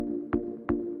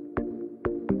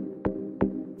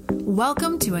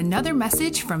Welcome to another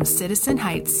message from Citizen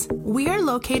Heights. We are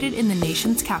located in the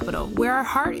nation's capital, where our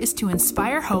heart is to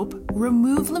inspire hope,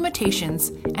 remove limitations,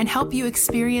 and help you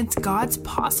experience God's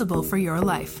possible for your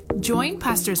life. Join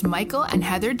Pastors Michael and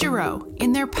Heather Giroux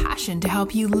in their passion to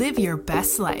help you live your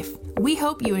best life. We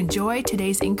hope you enjoy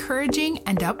today's encouraging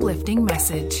and uplifting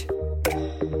message.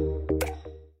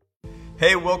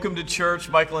 Hey, welcome to church.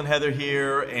 Michael and Heather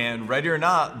here, and ready or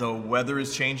not, the weather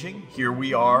is changing. Here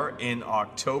we are in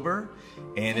October,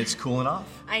 and it's cooling off.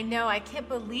 I know, I can't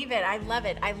believe it. I love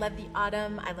it. I love the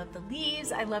autumn. I love the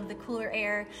leaves. I love the cooler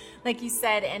air, like you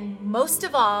said. And most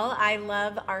of all, I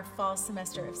love our fall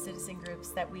semester of citizen groups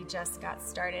that we just got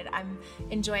started. I'm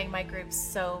enjoying my groups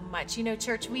so much. You know,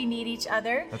 church, we need each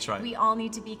other. That's right. We all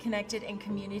need to be connected in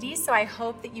community. So I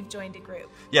hope that you've joined a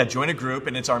group. Yeah, join a group,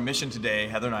 and it's our mission today.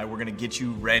 Heather and I, we're going to get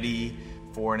you ready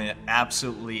for an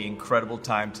absolutely incredible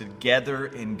time together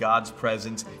in God's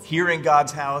presence, here in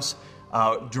God's house,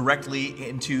 directly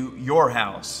into your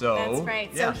house. So that's right.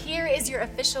 Yeah. So here is your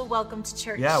official welcome to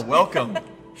church. Yeah, welcome.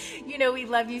 You know, we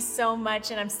love you so much,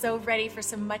 and I'm so ready for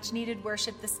some much needed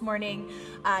worship this morning.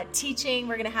 Teaching,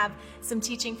 we're going to have some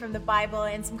teaching from the Bible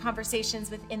and some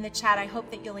conversations within the chat. I hope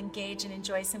that you'll engage and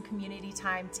enjoy some community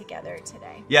time together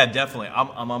today. Yeah, definitely.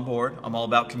 I'm on board. I'm all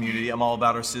about community. I'm all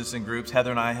about our citizen groups.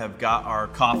 Heather and I have got our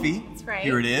coffee. That's right.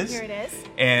 Here it is. Here it is.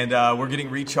 And we're getting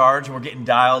recharged, and we're getting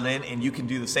dialed in, and you can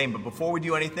do the same. But before we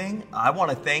do anything, I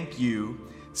want to thank you,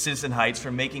 Citizen Heights,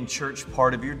 for making church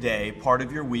part of your day, part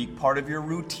of your week, part of your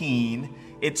routine.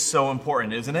 It's so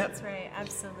important, isn't it? That's right,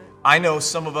 absolutely. I know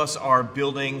some of us are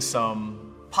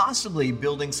possibly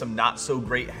building some not so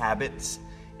great habits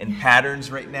and patterns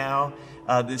right now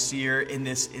this year in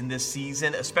this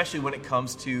season, especially when it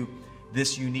comes to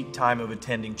this unique time of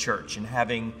attending church and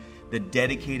having the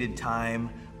dedicated time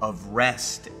of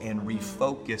rest and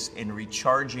refocus and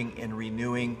recharging and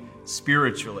renewing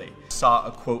spiritually. I saw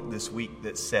a quote this week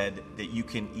that said that you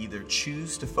can either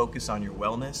choose to focus on your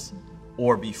wellness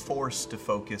or be forced to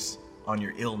focus on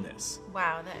your illness.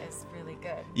 Wow, that is really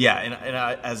good. Yeah, and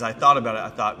as I thought about it, I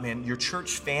thought, man, your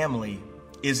church family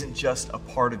isn't just a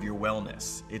part of your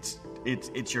wellness.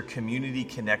 It's your community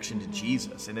connection to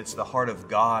Jesus, and it's the heart of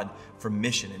God for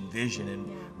mission and vision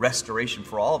and restoration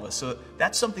for all of us. So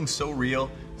that's something so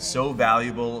real, so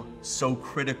valuable, so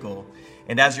critical.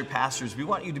 And as your pastors, we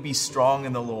want you to be strong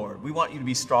in the Lord. We want you to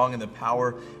be strong in the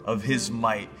power of His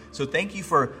might. So thank you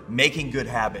for making good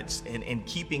habits and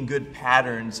keeping good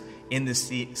patterns in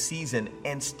this season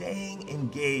and staying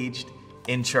engaged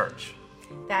in church.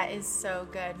 That is so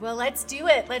good. Well, let's do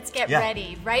it. Let's get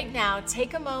ready. Right now,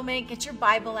 take a moment, get your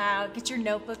Bible out, get your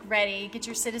notebook ready, get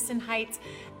your Citizen Heights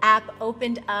app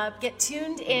opened up, get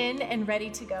tuned in and ready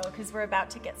to go because we're about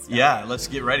to get started. Yeah, let's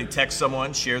get ready. Text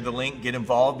someone, share the link, get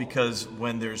involved, because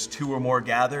when there's two or more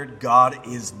gathered, God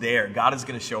is there. God is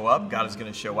going to show up. God is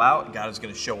going to show out. God is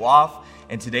going to show off.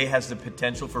 And today has the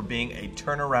potential for being a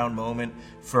turnaround moment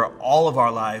for all of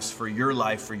our lives, for your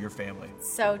life, for your family.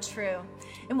 So true.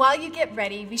 And while you get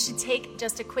ready, we should take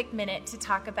just a quick minute to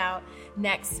talk about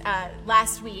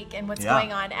last week and what's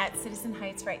going on at Citizen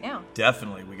Heights right now.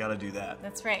 Definitely. We got to do that.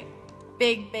 That's right.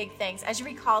 Big thanks. As you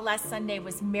recall, last Sunday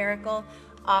was Miracle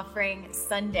Offering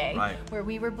Sunday, where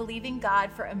we were believing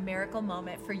God for a miracle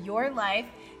moment for your life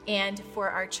and for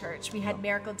our church. We had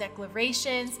miracle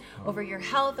declarations over your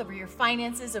health, over your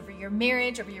finances, over your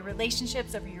marriage, over your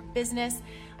relationships, over your business.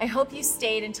 I hope you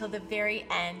stayed until the very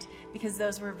end because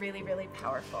those were really, really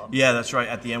powerful. Yeah, that's right.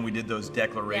 At the end, we did those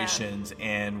declarations,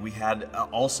 and we had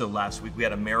also last week, we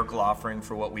had a miracle offering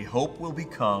for what we hope will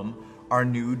become our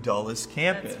new Dulles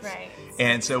campus. That's right.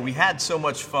 And so we had so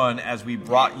much fun as we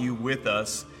brought you with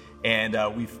us, and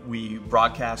we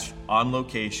broadcast on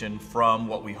location from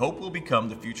what we hope will become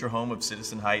the future home of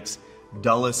Citizen Heights,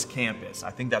 Dulles campus.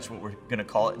 I think that's what we're going to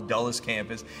call it, Dulles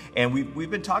campus. And we've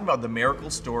been talking about the miracle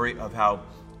story of how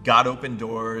God opened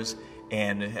doors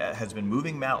and has been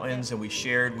moving mountains, and we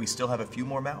still have a few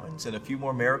more mountains and a few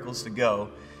more miracles to go.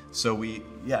 So we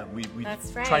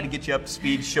tried to get you up to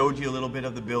speed, showed you a little bit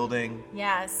of the building.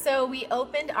 Yeah, so we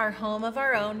opened our Home of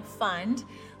Our Own fund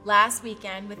last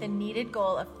weekend with a needed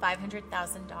goal of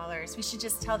 $500,000. We should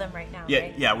just tell them right now,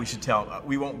 right? Yeah, we should tell.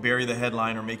 We won't bury the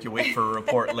headline or make you wait for a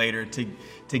report later.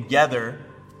 Together,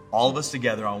 all of us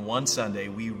together on one Sunday,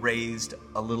 we raised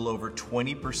a little over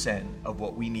 20% of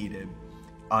what we needed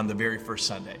on the very first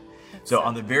Sunday. So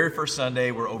on the very first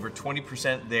Sunday, we're over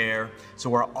 20% there. So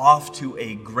we're off to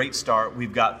a great start.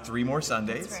 We've got 3 more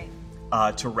Sundays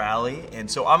to rally. And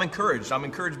so I'm encouraged. I'm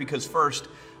encouraged because first,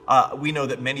 we know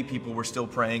that many people were still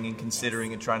praying and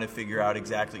considering and trying to figure out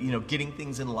exactly, getting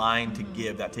things in line to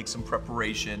give. That takes some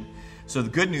preparation. So the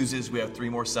good news is we have 3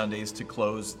 more Sundays to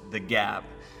close the gap.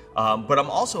 But I'm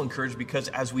also encouraged because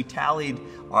as we tallied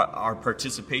our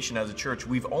participation as a church,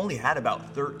 we've only had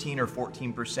about 13 or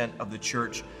 14% of the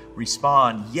church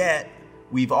respond, yet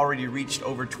we've already reached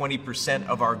over 20%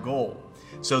 of our goal.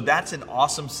 So that's an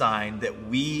awesome sign that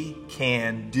we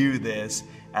can do this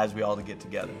as we all get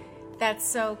together. That's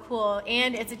so cool.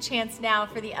 And it's a chance now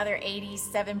for the other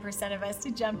 87% of us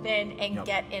to jump in and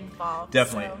get involved.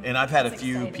 Definitely. So and I've had a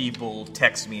few people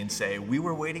text me and say, we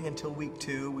were waiting until week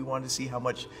 2. We wanted to see how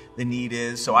much the need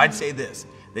is. So I'd say this,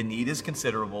 the need is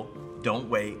considerable. Don't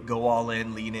wait. Go all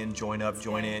in, lean in, join up,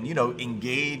 join in.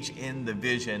 Engage in the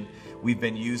vision. We've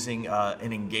been using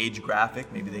an Engage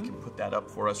graphic. Maybe they can put that up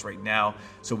for us right now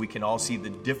so we can all see the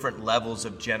different levels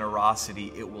of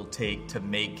generosity it will take to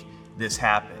make this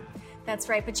happen. That's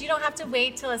right, but you don't have to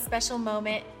wait till a special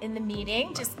moment in the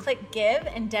meeting. Just click Give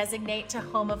and designate to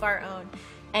Home of Our Own.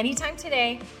 Anytime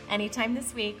today, anytime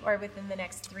this week, or within the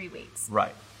next 3 weeks.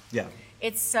 Right, yeah.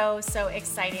 It's so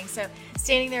exciting. So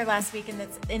standing there last week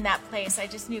in that place, I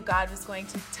just knew God was going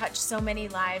to touch so many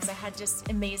lives. I had just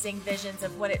amazing visions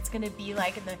of what it's going to be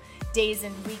like in the days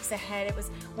and weeks ahead. It was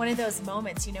one of those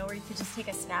moments, where you could just take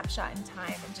a snapshot in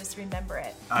time and just remember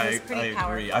it. It was pretty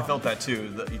powerful. Agree. I felt that too.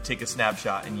 That you take a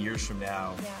snapshot and years from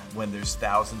now, when there's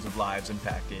thousands of lives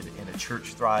impacted and a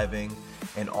church thriving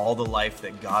and all the life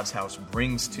that God's house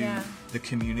brings to the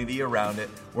community around it,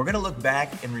 we're going to look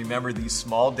back and remember these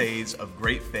small days of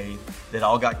great faith that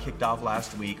all got kicked off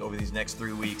last week over these next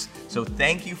 3 weeks. So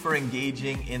thank you for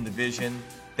engaging in the vision.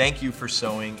 Thank you for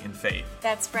sowing in faith.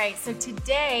 That's right. So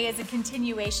today is a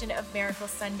continuation of Miracle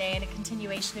Sunday and a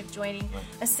continuation of joining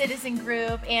a citizen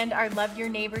group and our Love Your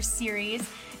Neighbor series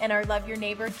and our Love Your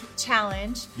Neighbor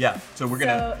challenge. Yeah. So it's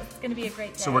going to be a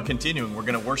great day. So we're continuing. We're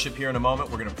going to worship here in a moment.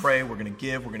 We're going to pray. We're going to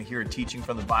give. We're going to hear a teaching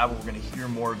from the Bible. We're going to hear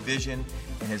more vision,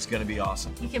 and it's going to be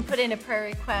awesome. You can put in a prayer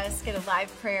request, get a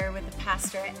live prayer with the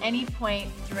pastor at any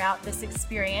point throughout this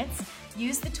experience.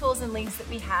 Use the tools and links that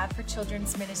we have for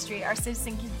children's ministry. Our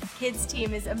Citizen Kids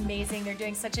team is amazing. They're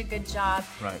doing such a good job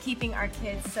keeping our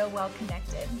kids so well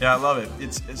connected. Yeah, I love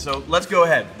it. So let's go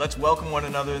ahead. Let's welcome one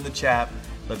another in the chat.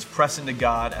 Let's press into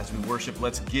God as we worship.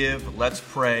 Let's give. Let's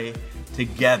pray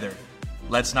together.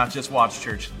 Let's not just watch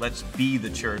church. Let's be the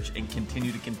church and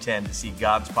continue to contend to see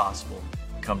God's possible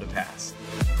come to pass.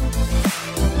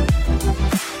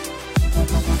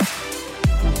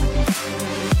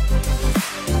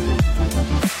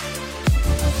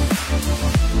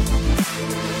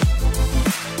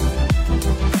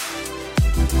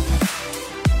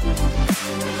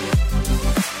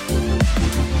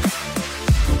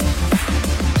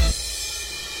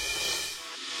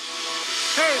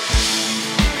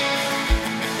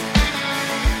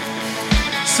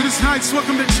 Citizen Heights,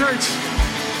 welcome to church.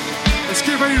 Let's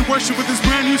get ready to worship with this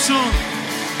brand new song.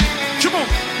 Come on,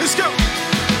 let's go.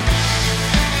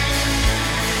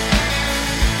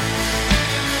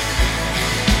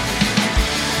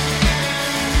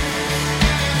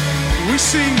 We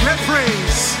sing, let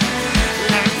praise.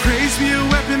 Let praise be a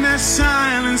weapon that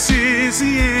silences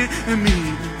the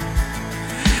enemy.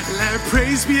 Let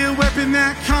praise be a weapon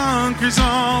that conquers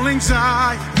all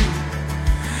anxiety.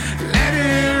 Let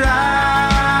it rise.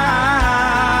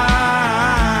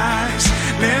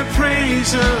 Let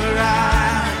praise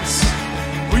arise.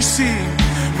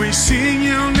 We sing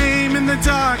your name in the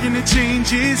dark and it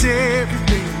changes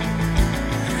everything.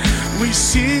 We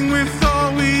sing with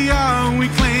all we are, we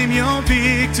claim your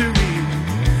victory.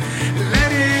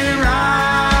 Let it rise.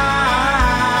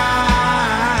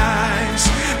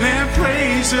 Let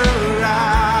praise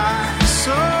arise.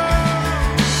 Oh,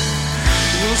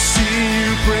 we'll see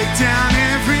you break down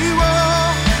every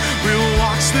wall. We'll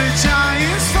watch the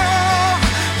giants fall.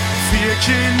 Fear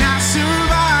cannot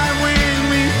survive when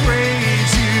we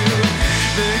praise you.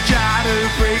 The God of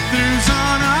breakthroughs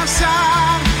on our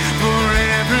side,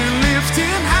 forever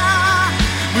lifted high.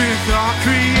 With all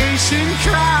creation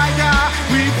cry, God,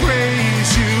 we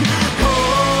praise you. Oh,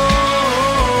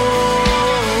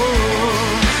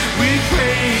 we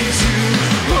praise you.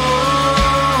 Oh,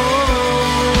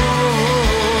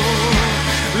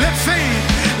 let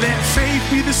faith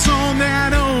be the song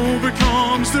that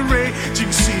overcomes the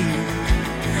raging sea.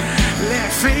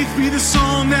 Let faith be the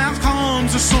song that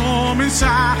calms the storm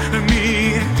inside of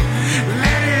me.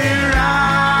 Let it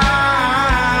rise.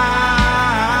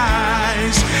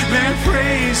 Let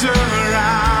praise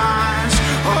arise.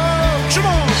 Oh, come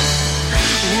on.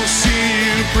 We'll see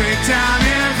you break down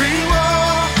every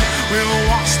wall. We'll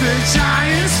watch the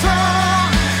giants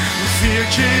fall. Fear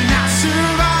cannot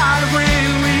survive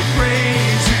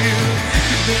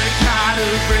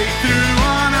breakthrough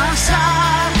on our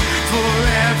side,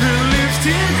 forever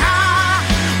lifted high.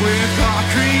 With all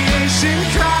creation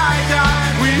cry,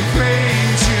 God, we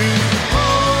praise you. Oh,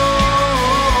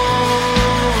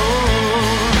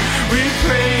 we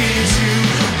praise you.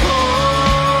 Oh,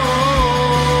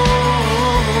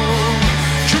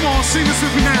 come on, sing this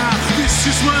with me now. This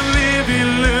is what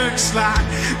living looks like.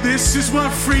 This is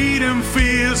what freedom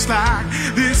feels like.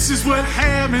 This is what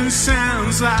heaven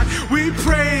sounds like. We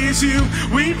praise you,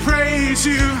 we praise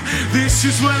you. This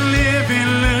is what living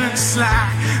looks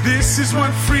like. This is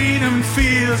what freedom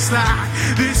feels like.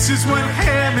 This is what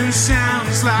heaven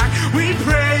sounds like. We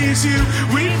praise you,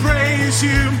 we praise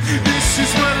you. This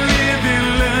is what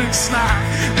living looks like.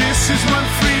 This is what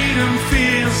freedom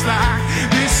feels like.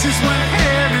 This is what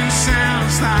heaven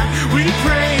sounds like. We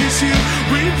praise you,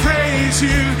 we praise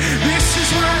you. This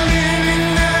is what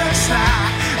living looks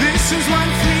like. This is what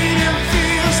freedom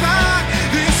feels like.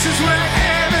 This is what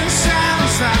heaven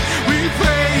sounds like. We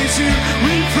praise you,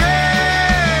 we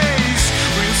praise.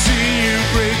 We'll see you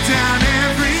break down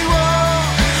every wall.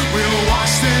 We'll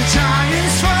watch the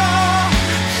giants fall.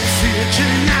 Fear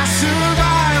cannot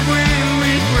survive when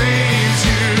we praise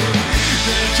you.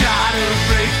 The God of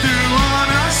breakthrough on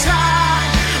our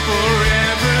side,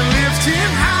 forever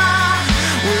lifted high.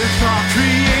 With all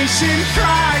creation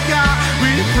cry, God,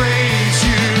 we praise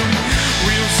you.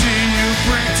 We'll see you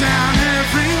break down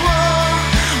every wall.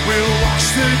 We'll watch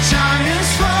the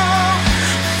giants fall.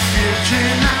 Fear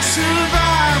cannot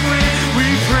survive when we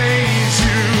praise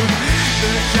you.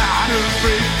 The God of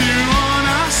breakthrough on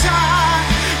our side,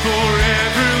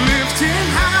 forever lifted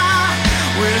high.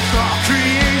 With all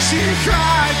creation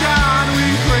cry, God, we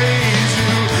praise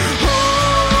you. Oh,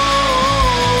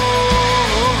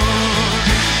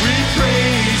 we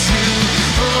praise you.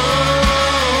 Oh,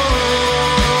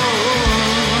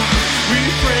 we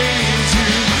praise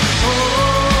you. Oh,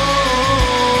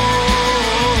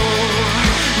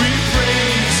 we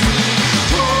praise you.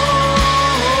 Oh,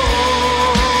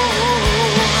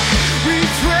 we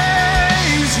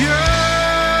praise you.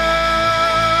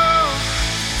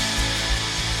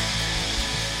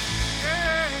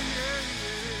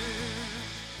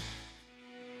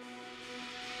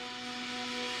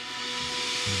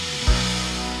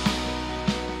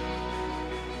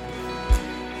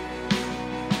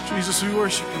 Jesus, we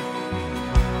worship you.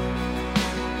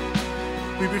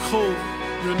 We behold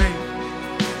your name.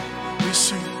 We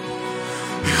sing.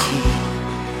 Behold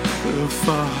the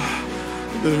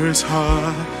Father's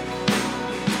heart.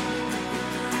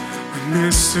 A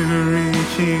mystery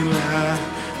he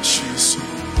lavishes on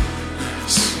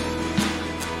us.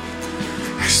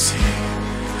 As he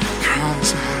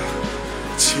cries out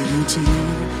to thee,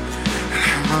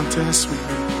 and how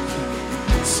desperately he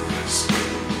needs us.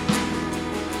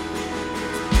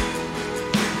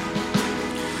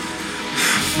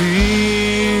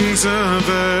 Things of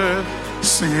earth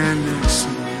stand next to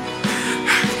me,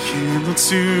 like a candle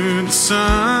to the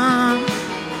sun.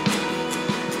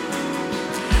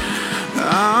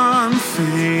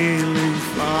 Unfailing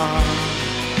far,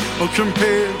 or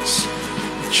compares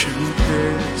to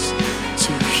his.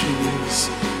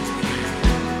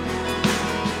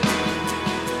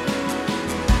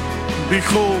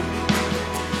 Behold,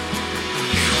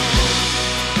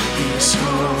 his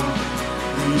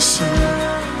holy Son.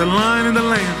 The Lion and the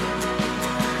Lamb.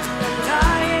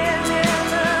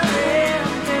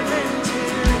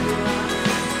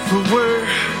 The Word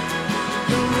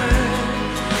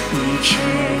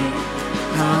became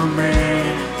a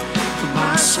man.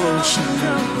 My soul shall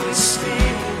know his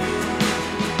name.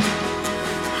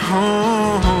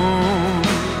 Oh,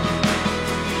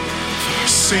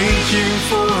 forsaken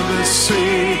for the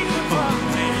sake of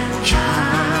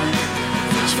mankind.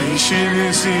 Salvation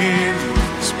is in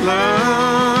his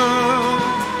blood.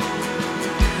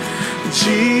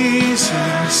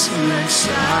 Jesus,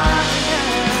 Messiah,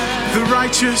 the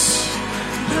righteous,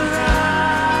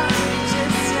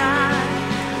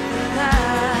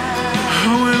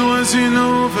 oh, it wasn't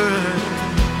over.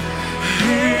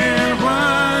 It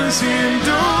wasn't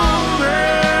over.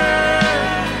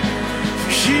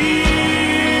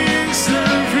 He's the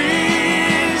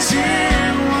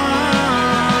risen one.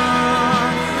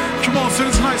 Come on, so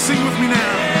tonight, sing with me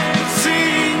now.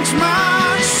 Sings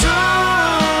my soul,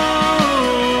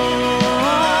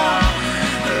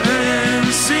 and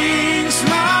sings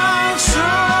my soul.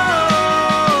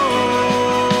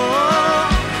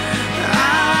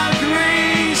 How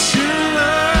great your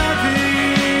love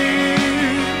is.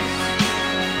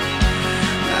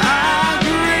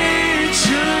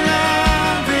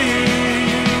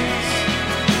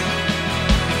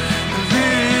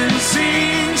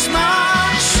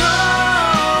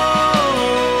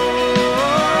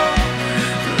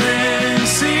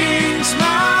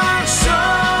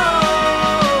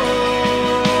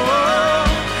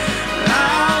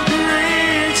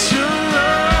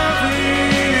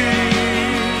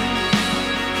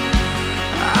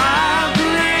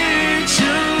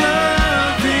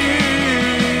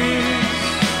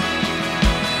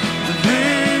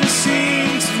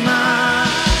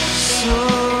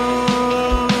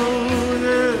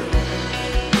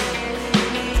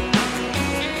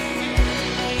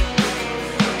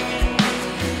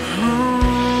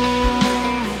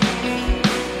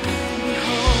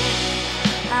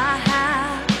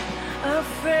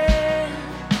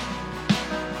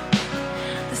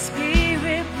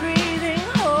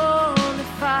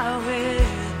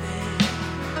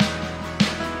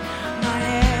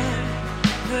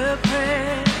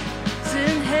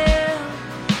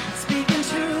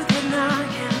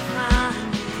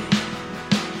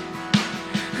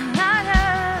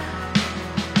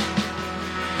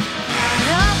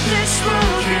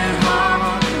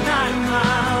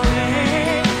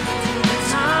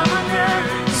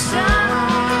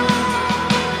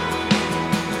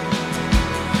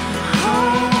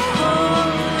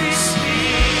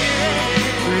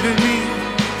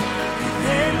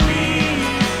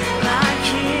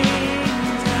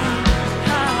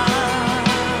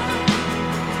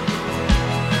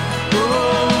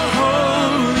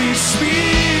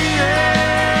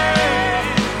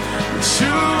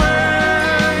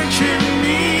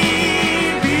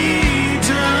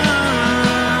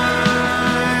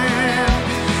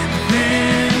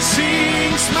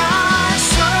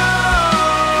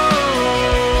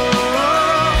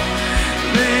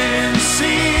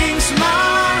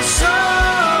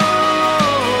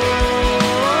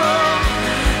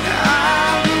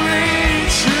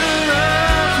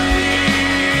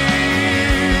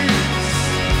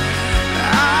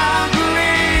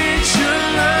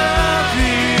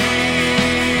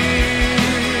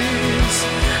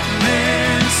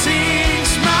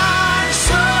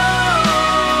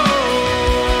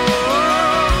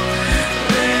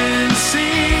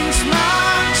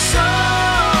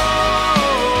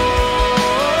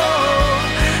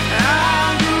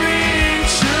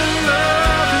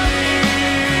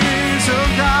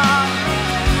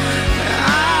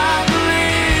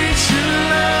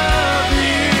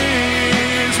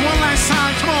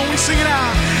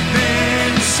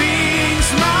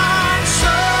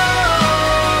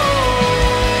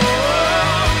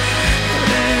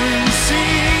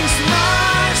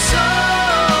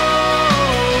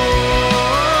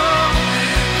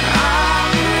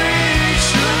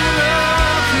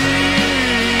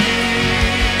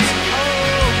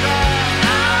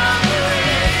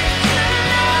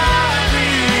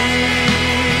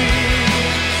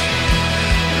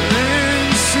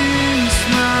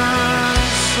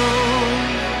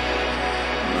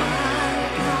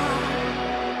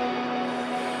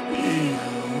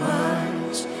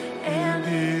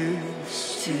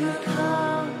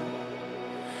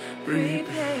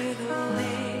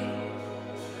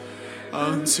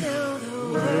 until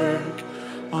the work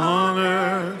on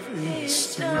earth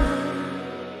is done.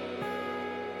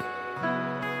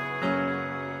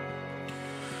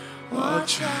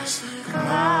 Watch as the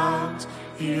clouds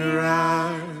your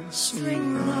eyes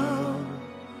swing low.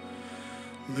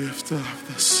 Lift up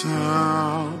the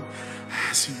sound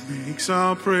as he makes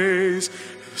our praise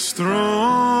his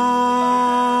throne.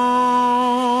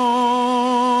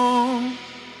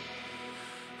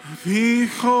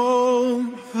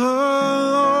 Behold, the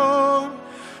Lord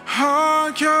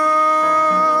our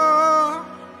God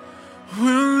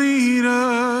will lead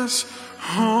us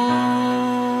home.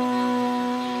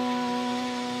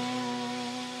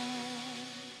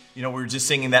 You know, we were just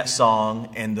singing that song,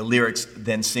 and the lyrics,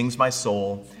 "Then sings my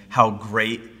soul, how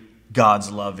great God's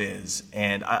love is."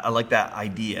 And I like that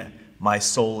idea. My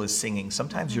soul is singing.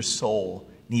 Sometimes your soul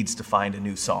needs to find a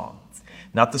new song.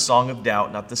 Not the song of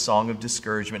doubt, not the song of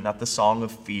discouragement, not the song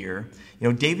of fear. You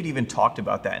know, David even talked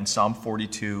about that in Psalm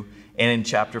 42 and in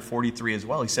chapter 43 as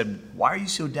well. He said, "Why are you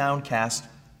so downcast,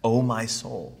 O my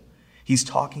soul?" He's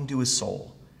talking to his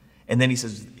soul. And then he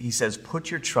says,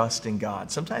 put your trust in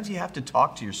God. Sometimes you have to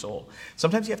talk to your soul.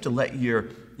 Sometimes you have to let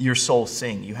your soul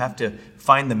sing. You have to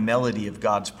find the melody of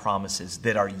God's promises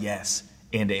that are yes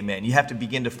and amen. You have to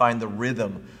begin to find the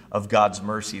rhythm of God's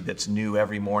mercy that's new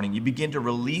every morning. You begin to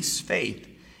release faith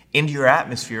into your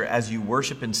atmosphere as you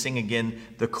worship and sing again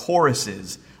the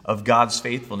choruses of God's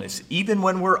faithfulness, even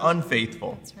when we're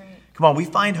unfaithful. That's right. Come on, we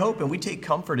find hope and we take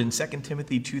comfort in 2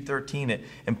 Timothy 2:13.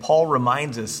 And Paul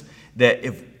reminds us that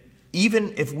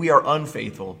even if we are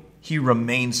unfaithful, he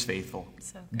remains faithful.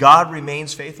 So God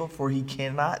remains faithful, for he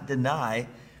cannot deny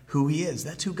who he is.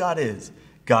 That's who God is.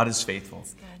 God is faithful.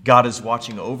 God is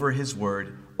watching over his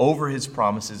word, over his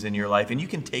promises in your life. And you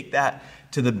can take that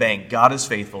to the bank. God is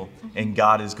faithful, and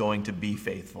God is going to be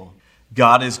faithful.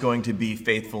 God is going to be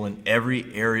faithful in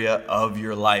every area of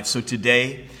your life. So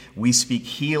today, we speak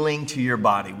healing to your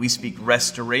body. We speak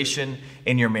restoration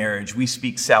in your marriage. We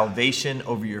speak salvation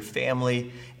over your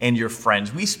family and your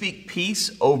friends. We speak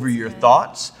peace over your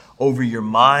thoughts, over your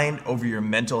mind, over your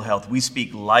mental health. We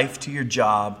speak life to your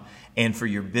job and for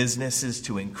your businesses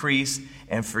to increase.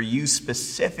 And for you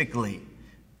specifically,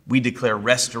 we declare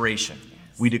restoration.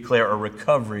 We declare a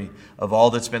recovery of all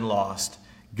that's been lost.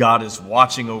 God is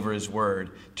watching over his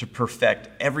word to perfect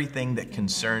everything that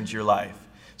concerns your life.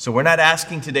 So we're not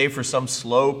asking today for some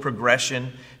slow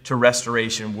progression to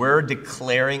restoration. We're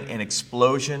declaring an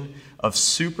explosion of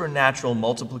supernatural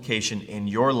multiplication in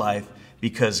your life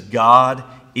because God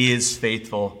is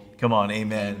faithful. Come on,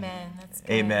 amen. Amen. That's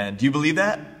good. Amen. Do you believe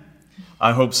that?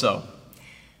 I hope so.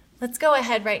 Let's go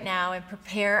ahead right now and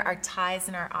prepare our tithes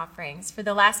and our offerings. For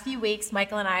the last few weeks,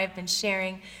 Michael and I have been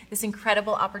sharing this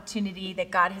incredible opportunity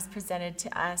that God has presented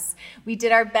to us. We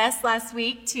did our best last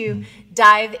week to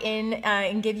dive in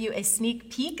and give you a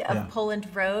sneak peek of Poland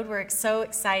Road. We're so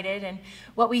excited, and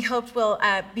what we hoped will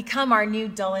become our new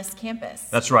Dulles campus.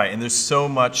 That's right, and there's so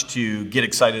much to get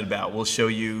excited about. We'll show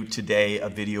you today a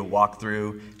video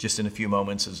walkthrough just in a few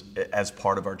moments as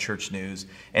part of our church news.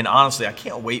 And honestly, I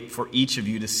can't wait for each of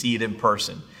you to see it in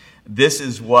person. This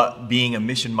is what being a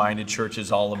mission-minded church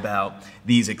is all about.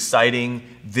 These exciting,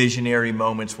 visionary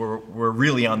moments where we're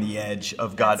really on the edge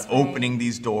of God opening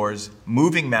these doors,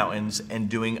 moving mountains, and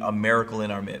doing a miracle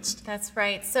in our midst. That's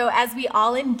right. So as we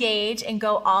all engage and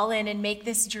go all in and make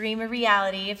this dream a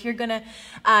reality, if you're gonna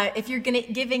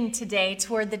giving today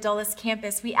toward the Dulles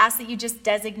campus, we ask that you just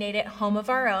designate it Home of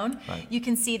Our Own. Right. You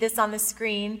can see this on the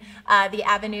screen, the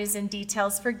avenues and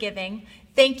details for giving.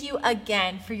 Thank you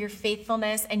again for your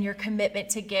faithfulness and your commitment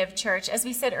to give, church. As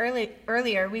we said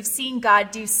earlier, we've seen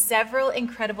God do several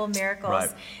incredible miracles,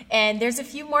 right. And there's a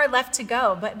few more left to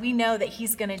go, but we know that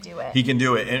He's going to do it. He can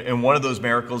do it. And one of those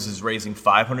miracles is raising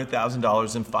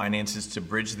 $500,000 in finances to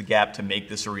bridge the gap to make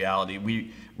this a reality.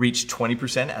 We reached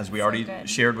 20%, as we already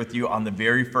shared with you, on the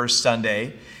very first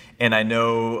Sunday. And I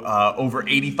know over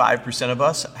 85% of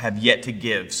us have yet to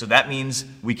give. So that means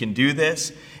we can do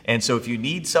this. And so if you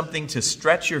need something to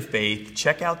stretch your faith,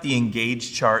 check out the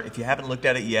Engage chart. If you haven't looked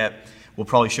at it yet, we'll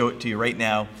probably show it to you right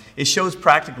now. It shows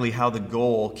practically how the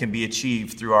goal can be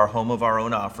achieved through our Home of Our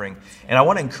Own offering. And I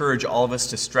want to encourage all of us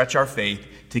to stretch our faith,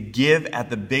 to give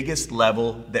at the biggest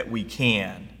level that we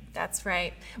can. That's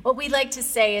right. What we like to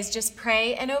say is just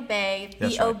pray and obey,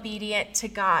 be obedient to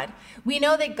God. We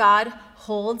know that God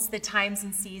holds the times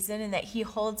and season and that He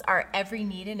holds our every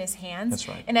need in His hands. That's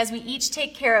right. And as we each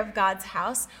take care of God's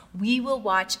house, we will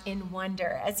watch in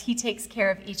wonder as He takes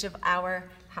care of each of our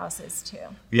houses too.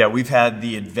 Yeah, we've had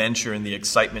the adventure and the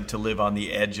excitement to live on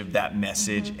the edge of that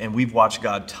message, and we've watched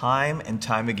God time and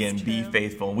time again be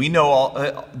faithful. We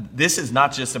know this is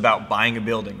not just about buying a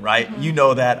building, right? You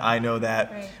know that, I know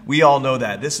that. Right. We all know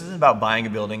that. This isn't about buying a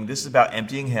building. This is about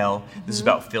emptying hell. This is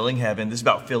about filling heaven. This is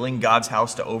about filling God's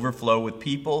house to overflow with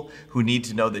people who need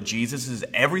to know that Jesus is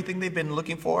everything they've been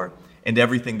looking for and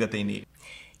everything that they need.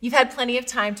 You've had plenty of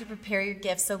time to prepare your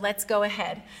gifts, so let's go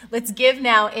ahead. Let's give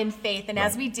now in faith, and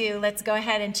as we do, let's go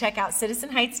ahead and check out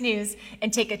Citizen Heights News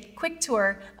and take a quick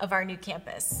tour of our new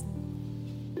campus.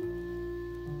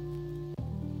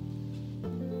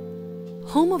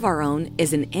 Home of Our Own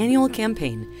is an annual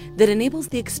campaign that enables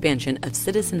the expansion of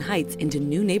Citizen Heights into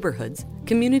new neighborhoods,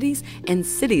 communities, and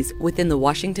cities within the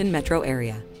Washington metro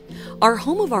area. Our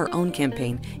Home of Our Own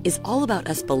campaign is all about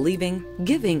us believing,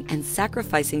 giving, and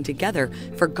sacrificing together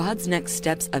for God's next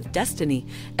steps of destiny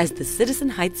as the Citizen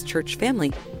Heights church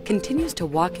family continues to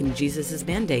walk in Jesus'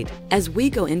 mandate as we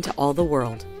go into all the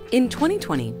world. In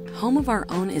 2020, Home of Our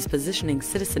Own is positioning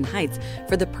Citizen Heights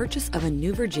for the purchase of a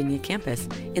new Virginia campus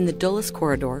in the Dulles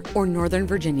Corridor, or Northern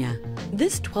Virginia.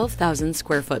 This 12,000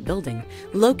 square foot building,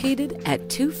 located at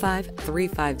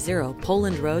 25350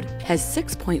 Poland Road, has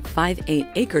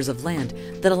 6.58 acres of land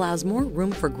that allows more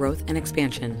room for growth and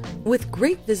expansion. With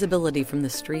great visibility from the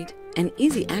street and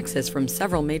easy access from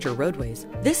several major roadways,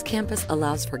 this campus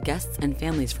allows for guests and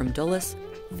families from Dulles,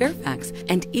 Fairfax,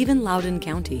 and even Loudoun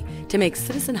County to make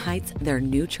Citizen Heights their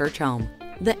new church home.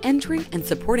 The entry and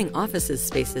supporting offices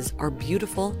spaces are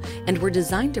beautiful and were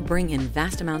designed to bring in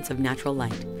vast amounts of natural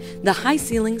light. The high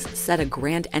ceilings set a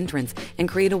grand entrance and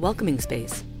create a welcoming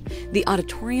space. The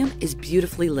auditorium is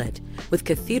beautifully lit, with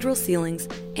cathedral ceilings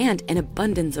and an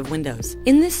abundance of windows.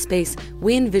 In this space,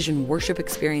 we envision worship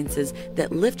experiences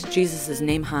that lift Jesus'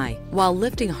 name high, while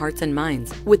lifting hearts and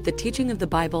minds with the teaching of the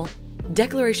Bible,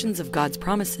 declarations of God's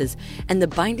promises, and the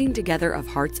binding together of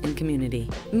hearts and community.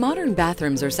 Modern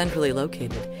bathrooms are centrally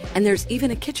located, and there's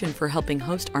even a kitchen for helping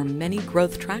host our many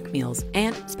growth track meals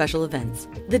and special events.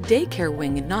 The daycare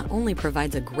wing not only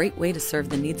provides a great way to serve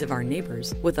the needs of our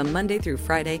neighbors with a Monday through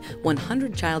Friday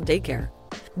 100-child daycare,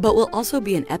 but will also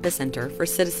be an epicenter for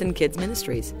Citizen Kids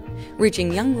Ministries,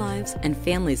 reaching young lives and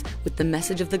families with the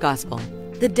message of the gospel.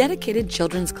 The dedicated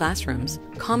children's classrooms,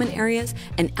 common areas,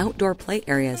 and outdoor play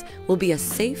areas will be a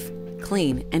safe,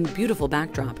 clean, and beautiful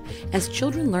backdrop as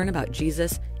children learn about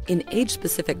Jesus in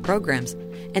age-specific programs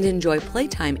and enjoy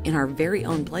playtime in our very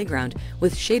own playground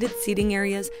with shaded seating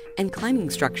areas and climbing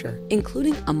structure,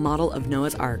 including a model of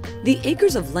Noah's Ark. The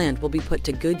acres of land will be put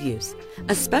to good use,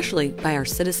 especially by our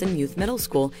Citizen Youth Middle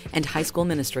School and High School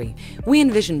ministry. We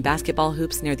envision basketball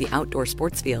hoops near the outdoor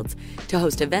sports fields to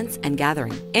host events and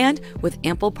gathering, and with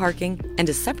ample parking and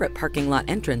a separate parking lot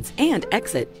entrance and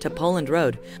exit to Poland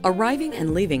Road. Arriving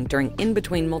and leaving during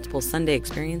in-between multiple Sunday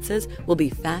experiences will be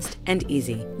fast and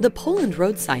easy. The Poland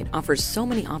Road site offers so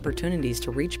many opportunities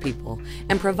to reach people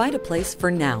and provide a place for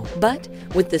now, but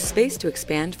with the space to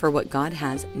expand for what God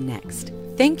has next.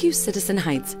 Thank you, Citizen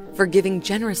Heights, for giving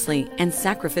generously and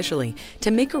sacrificially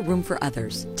to make a room for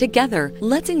others. Together,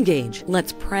 let's engage,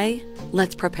 let's pray,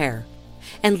 let's prepare.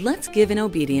 And let's give in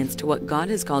obedience to what God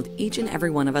has called each and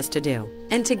every one of us to do.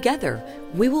 And together,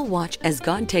 we will watch as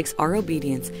God takes our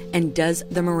obedience and does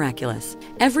the miraculous.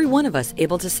 Every one of us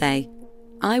able to say,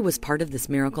 I was part of this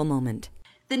miracle moment.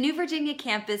 The New Virginia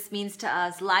campus means to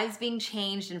us lives being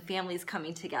changed and families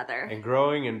coming together. And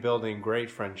growing and building great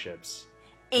friendships.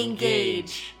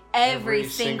 Engage every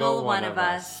single one of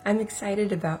us. I'm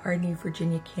excited about our New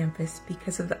Virginia campus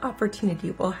because of the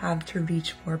opportunity we'll have to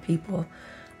reach more people.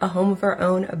 A home of our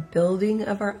own, a building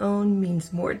of our own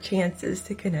means more chances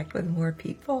to connect with more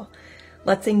people.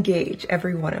 Let's engage,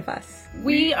 every one of us.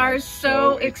 We are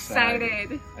so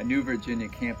excited. A New Virginia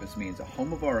campus means a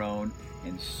home of our own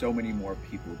and so many more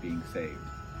people being saved.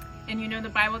 And you know, the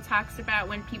Bible talks about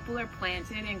when people are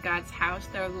planted in God's house,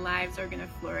 their lives are going to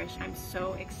flourish. I'm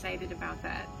so excited about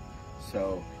that.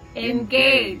 So,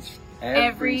 engage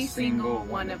every single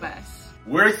one of us.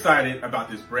 We're excited about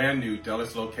this brand new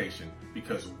Dulles location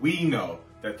because we know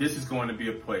that this is going to be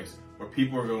a place where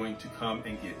people are going to come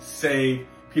and get saved,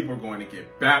 people are going to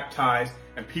get baptized,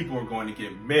 and people are going to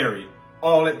get married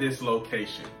all at this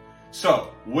location.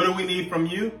 So, what do we need from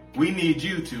you? We need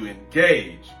you to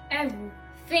engage every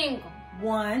single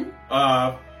one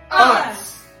of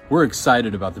us. We're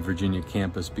excited about the Virginia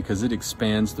campus because it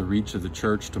expands the reach of the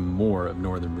church to more of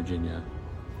Northern Virginia.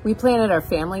 We planted our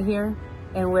family here,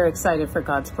 and we're excited for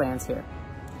God's plans here.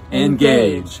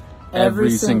 Engage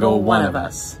every single one of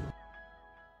us.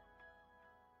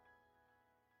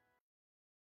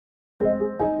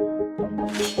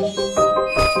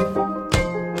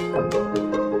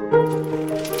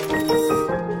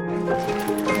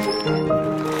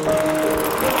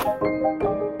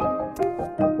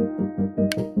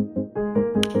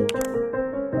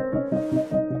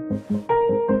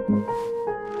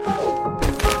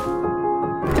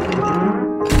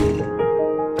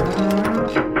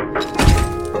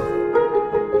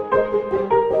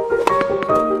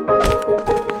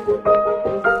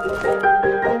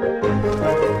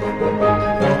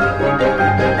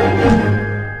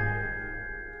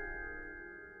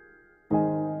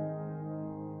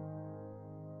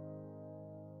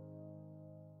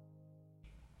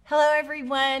 Hello,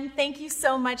 everyone. Thank you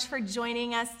so much for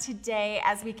joining us today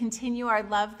as we continue our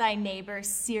Love Thy Neighbor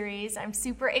series. I'm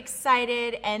super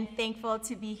excited and thankful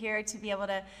to be here to be able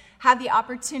to have the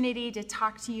opportunity to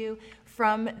talk to you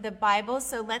from the Bible.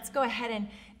 So let's go ahead and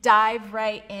dive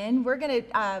right in. We're going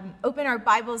to open our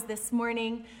Bibles this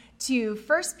morning to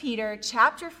 1 Peter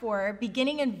chapter 4,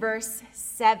 beginning in verse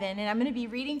 7. And I'm going to be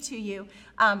reading to you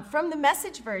from the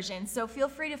Message version. So feel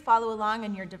free to follow along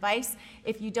on your device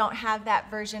if you don't have that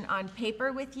version on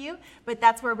paper with you. But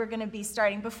that's where we're going to be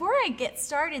starting. Before I get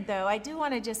started, though, I do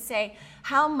want to just say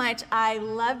how much I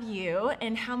love you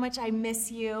and how much I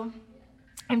miss you.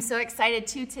 I'm so excited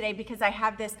too today because I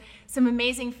have some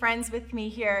amazing friends with me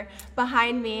here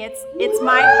behind me. It's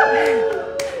my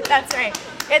that's right.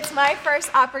 It's my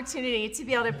first opportunity to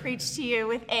be able to preach to you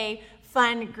with a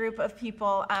fun group of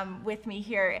people with me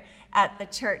here at the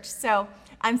church. So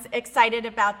I'm excited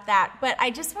about that. But I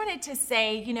just wanted to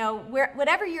say, you know,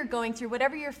 whatever you're going through,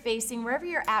 whatever you're facing, wherever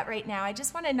you're at right now, I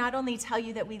just want to not only tell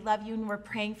you that we love you and we're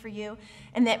praying for you,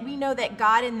 and that we know that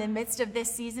God in the midst of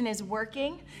this season is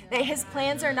working, that his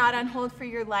plans are not on hold for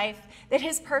your life, that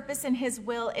his purpose and his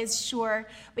will is sure.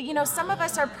 But, you know, some of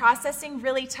us are processing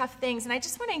really tough things, and I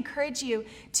just want to encourage you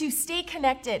to stay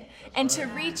connected and to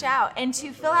reach out and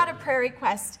to fill out a prayer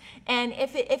request. And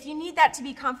if you need that to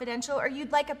be confidential, or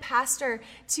you'd like a pastor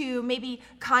to maybe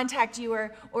contact you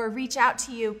or reach out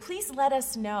to you, please let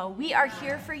us know. We are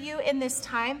here for you in this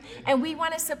time, and we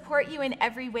want to support you in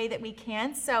every way that we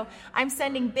can. So I'm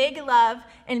sending big love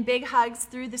and big hugs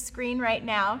through the screen right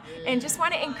now, and just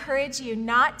want to encourage you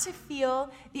not to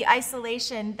feel the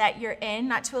isolation that you're in,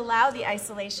 not to allow the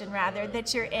isolation, rather,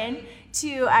 that you're in.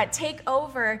 to take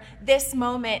over this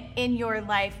moment in your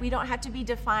life. We don't have to be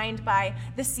defined by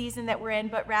the season that we're in,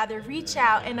 but rather reach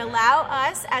out and allow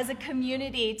us as a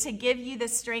community to give you the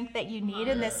strength that you need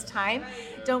in this time.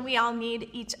 Don't we all need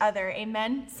each other?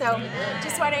 Amen? So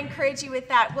just want to encourage you with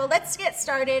that. Well, let's get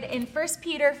started in 1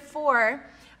 Peter 4,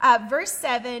 verse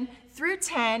 7 through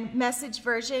 10, Message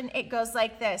version. It goes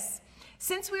like this.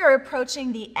 Since we are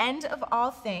approaching the end of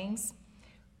all things,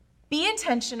 be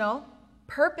intentional,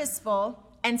 purposeful,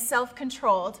 and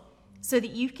self-controlled so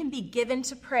that you can be given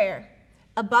to prayer.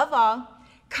 Above all,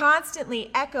 constantly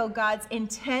echo God's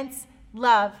intense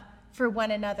love for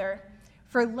one another,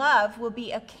 for love will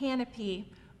be a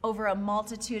canopy over a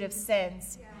multitude of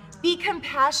sins. Be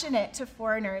compassionate to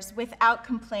foreigners without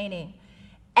complaining.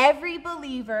 Every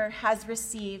believer has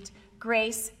received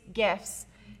grace gifts,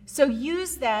 so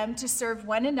use them to serve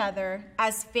one another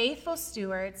as faithful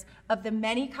stewards of the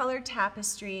many-colored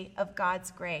tapestry of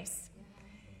God's grace.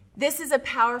 This is a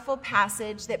powerful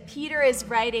passage that Peter is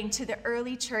writing to the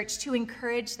early church to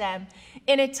encourage them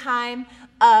in a time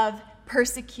of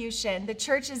persecution. The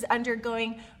church is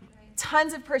undergoing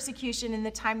tons of persecution in the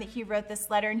time that he wrote this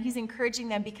letter, and he's encouraging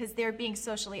them because they're being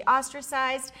socially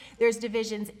ostracized. There's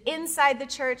divisions inside the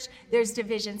church. There's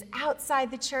divisions outside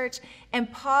the church. And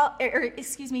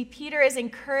Peter is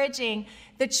encouraging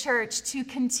the church to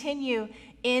continue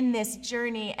in this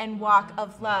journey and walk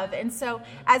of love. And so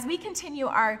as we continue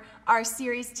our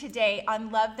series today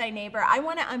on Love Thy Neighbor, I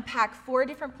want to unpack 4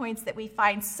 different points that we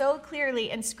find so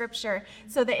clearly in Scripture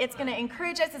so that it's going to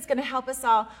encourage us, it's going to help us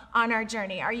all on our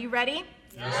journey. Are you ready?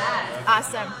 Yes.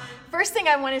 Awesome. First thing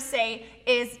I want to say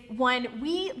is, 1,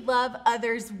 we love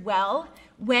others well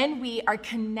when we are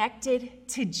connected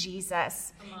to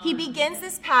Jesus. He begins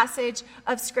this passage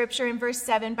of Scripture in verse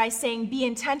 7 by saying, be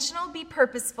intentional, be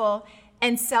purposeful,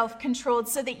 and self-controlled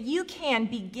so that you can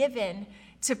be given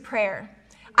to prayer.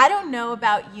 I don't know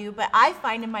about you, but I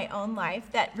find in my own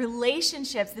life that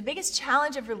relationships, the biggest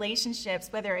challenge of relationships,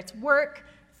 whether it's work,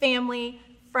 family,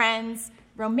 friends,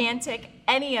 romantic,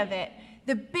 any of it,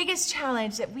 the biggest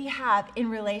challenge that we have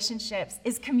in relationships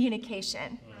is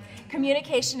communication.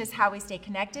 Communication is how we stay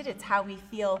connected. It's how we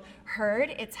feel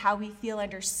heard. It's how we feel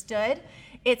understood.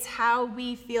 It's how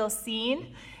we feel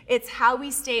seen. It's how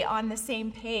we stay on the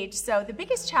same page. So the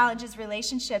biggest challenge is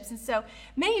relationships. And so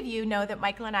many of you know that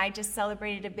Michael and I just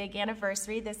celebrated a big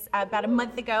anniversary this about a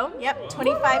month ago. Yep,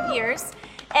 25 years.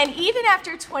 And even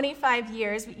after 25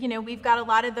 years, we've got a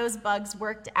lot of those bugs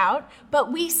worked out,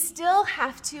 but we still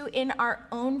have to, in our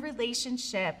own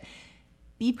relationship,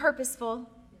 be purposeful,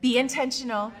 be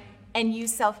intentional, and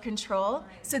use self-control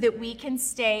so that we can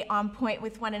stay on point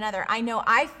with one another. I know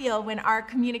I feel when our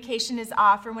communication is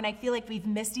off or when I feel like we've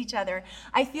missed each other,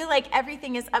 I feel like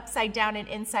everything is upside down and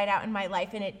inside out in my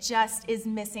life and it just is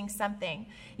missing something.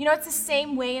 It's the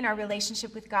same way in our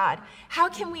relationship with God. How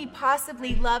can we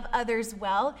possibly love others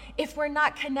well if we're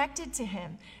not connected to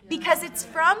Him? Because it's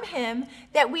from Him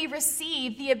that we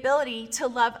receive the ability to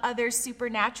love others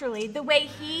supernaturally the way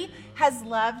He has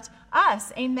loved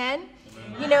us. Amen?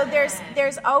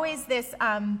 There's always this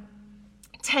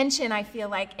tension, I feel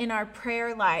like, in our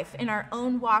prayer life, in our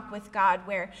own walk with God,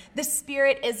 where the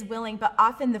spirit is willing, but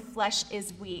often the flesh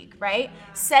is weak, right?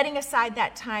 Setting aside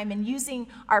that time and using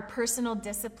our personal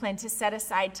discipline to set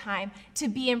aside time to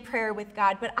be in prayer with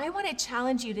God. But I want to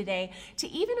challenge you today to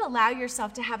even allow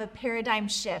yourself to have a paradigm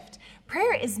shift.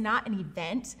 Prayer is not an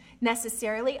event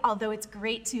necessarily, although it's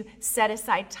great to set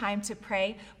aside time to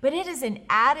pray, but it is an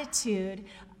attitude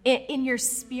in your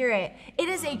spirit. It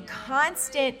is a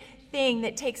constant thing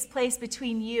that takes place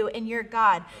between you and your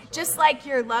God. Just like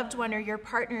your loved one or your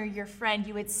partner or your friend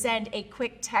you would send a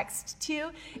quick text to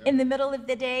in the middle of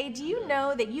the day. Do you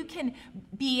know that you can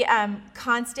be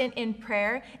constant in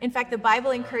prayer? In fact, the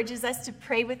Bible encourages us to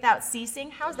pray without ceasing.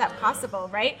 How is that possible,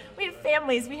 right? We have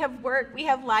families, we have work, we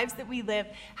have lives that we live.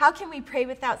 How can we pray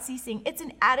without ceasing? It's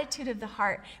an attitude of the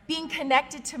heart, being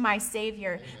connected to my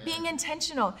Savior, being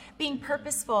intentional, being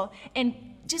purposeful, and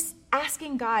just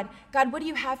asking God, what do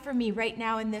you have for me right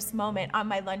now in this moment on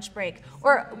my lunch break?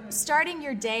 Or starting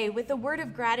your day with a word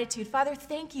of gratitude. Father,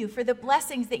 thank you for the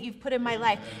blessings that you've put in my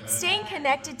life. Staying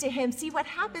connected to Him. See what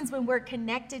happens when we're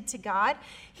connected to God?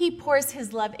 He pours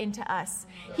His love into us.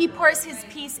 He pours His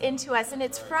peace into us. And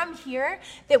it's from here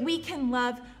that we can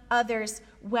love others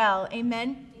well.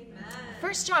 Amen?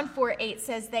 1 John 4:8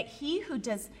 says that he who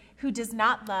does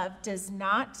not love does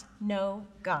not know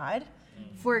God,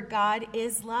 for God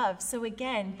is love. So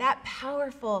again, that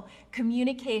powerful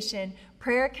communication,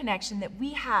 prayer connection that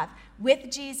we have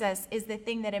with Jesus is the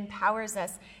thing that empowers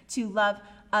us to love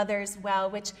others well,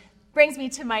 which brings me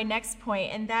to my next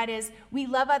point, and that is we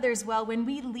love others well when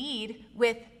we lead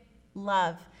with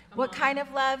love. What kind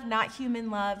of love? Not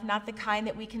human love, not the kind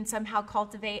that we can somehow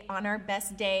cultivate on our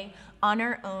best day, on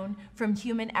our own, from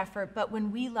human effort, but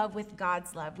when we love with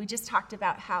God's love. We just talked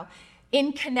about how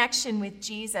in connection with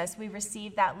Jesus, we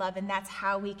receive that love, and that's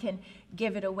how we can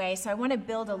give it away. So I want to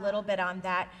build a little bit on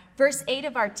that. Verse 8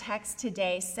 of our text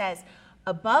today says,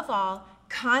 above all,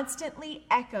 constantly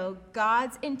echo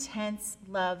God's intense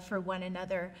love for one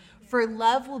another, for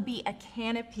love will be a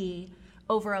canopy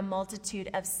over a multitude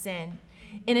of sin.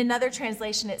 In another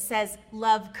translation, it says,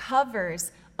 love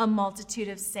covers a multitude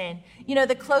of sin. You know,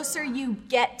 the closer you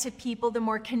get to people, the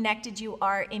more connected you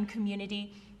are in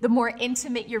community, the more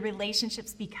intimate your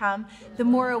relationships become, the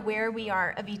more aware we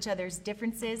are of each other's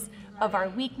differences, of our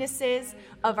weaknesses,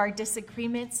 of our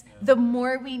disagreements, the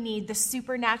more we need the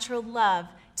supernatural love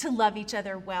to love each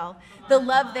other well. The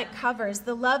love that covers,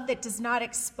 the love that does not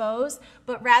expose,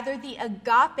 but rather the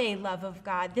agape love of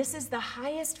God. This is the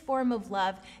highest form of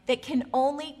love that can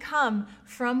only come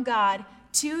from God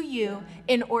to you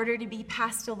in order to be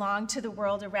passed along to the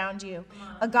world around you.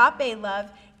 Agape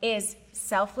love is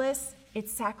selfless,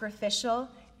 it's sacrificial,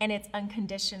 and it's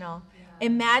unconditional.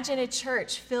 Imagine a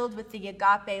church filled with the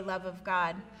agape love of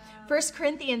God. 1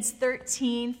 Corinthians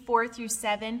 13,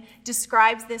 4-7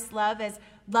 describes this love as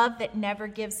love that never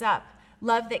gives up,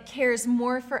 love that cares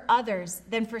more for others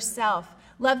than for self,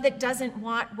 love that doesn't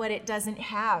want what it doesn't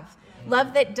have,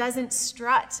 love that doesn't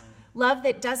strut, love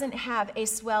that doesn't have a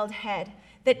swelled head,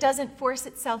 that doesn't force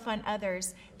itself on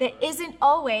others, that isn't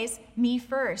always me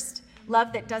first,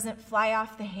 love that doesn't fly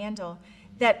off the handle,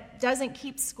 that doesn't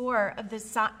keep score of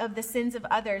the sins of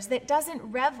others, that doesn't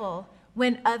revel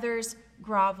when others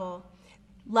grovel.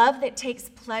 Love that takes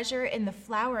pleasure in the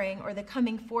flowering or the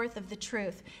coming forth of the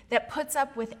truth, that puts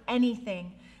up with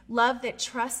anything. Love that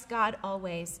trusts God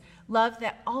always. Love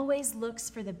that always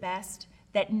looks for the best,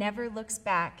 that never looks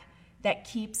back, that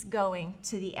keeps going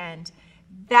to the end.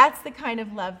 That's the kind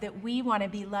of love that we want to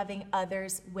be loving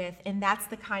others with, and that's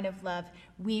the kind of love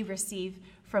we receive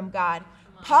from God.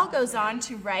 Paul goes on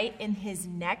to write in his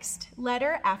next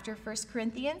letter after 1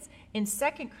 Corinthians, in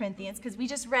 2 Corinthians, because we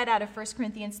just read out of 1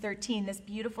 Corinthians 13, this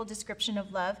beautiful description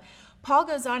of love. Paul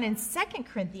goes on in 2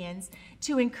 Corinthians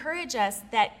to encourage us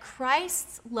that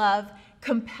Christ's love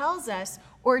compels us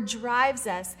or drives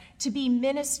us to be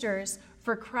ministers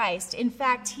for Christ. In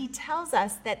fact, he tells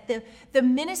us that the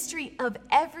ministry of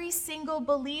every single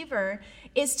believer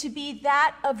is to be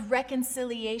that of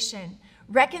reconciliation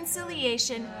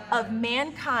of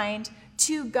mankind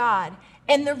to God.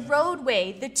 And the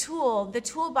roadway, the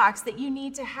toolbox that you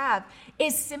need to have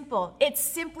is simple. It's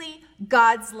simply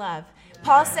God's love.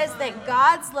 Paul says that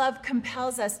God's love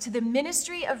compels us to the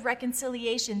ministry of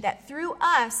reconciliation, that through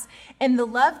us and the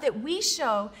love that we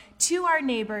show to our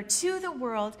neighbor, to the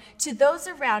world, to those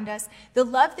around us, the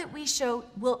love that we show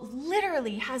will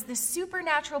literally has the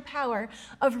supernatural power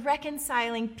of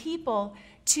reconciling people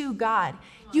to God.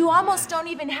 You almost don't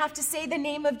even have to say the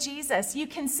name of Jesus. You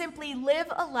can simply live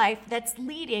a life that's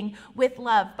leading with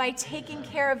love by taking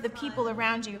care of the people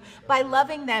around you, by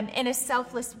loving them in a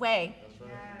selfless way.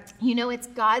 You know, it's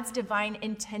God's divine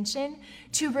intention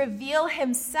to reveal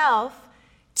himself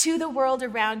to the world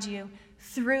around you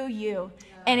through you.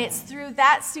 And it's through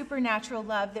that supernatural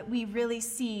love that we really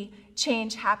see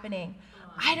change happening.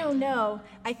 I don't know.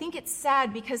 I think it's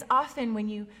sad because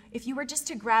often if you were just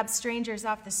to grab strangers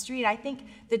off the street, I think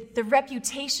that the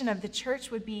reputation of the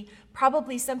church would be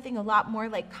probably something a lot more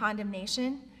like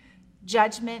condemnation,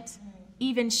 judgment,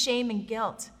 even shame and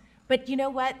guilt. But you know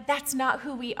what? That's not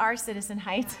who we are, Citizen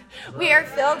Heights. We are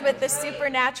filled with the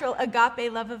supernatural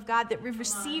agape love of God that we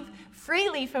receive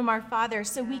freely from our Father,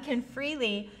 so we can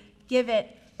freely give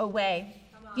it away.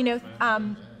 You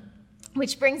know,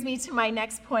 which brings me to my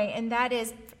next point, and that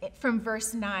is from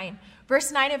verse 9. Verse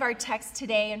 9 of our text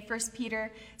today in 1 Peter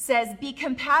says, "Be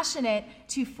compassionate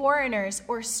to foreigners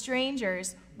or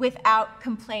strangers without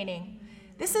complaining."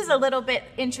 This is a little bit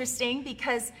interesting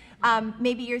because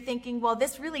maybe you're thinking, well,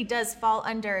 this really does fall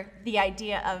under the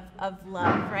idea of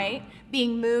love, right?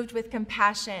 Being moved with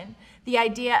compassion, the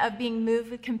idea of being moved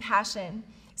with compassion.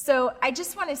 So I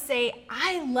just want to say,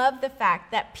 I love the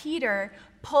fact that Peter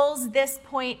pulls this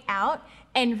point out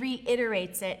and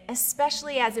reiterates it,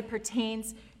 especially as it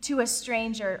pertains to a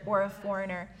stranger or a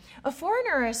foreigner. A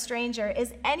foreigner or a stranger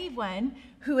is anyone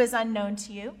who is unknown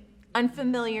to you,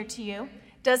 unfamiliar to you,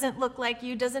 doesn't look like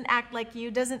you, doesn't act like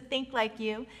you, doesn't think like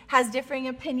you, has differing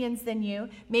opinions than you,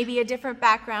 maybe a different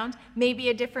background, maybe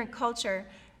a different culture.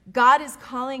 God is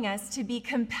calling us to be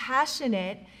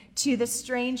compassionate to the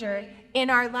stranger in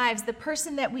our lives, the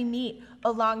person that we meet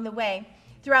along the way.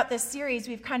 throughout this series,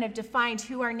 we've kind of defined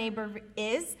who our neighbor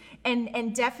is,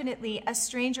 and definitely a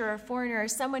stranger or foreigner or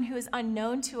someone who is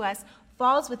unknown to us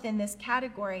falls within this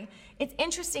category. It's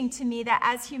interesting to me that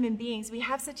as human beings, we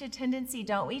have such a tendency,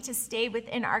 don't we, to stay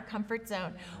within our comfort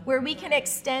zone, where we can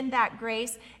extend that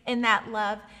grace and that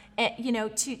love,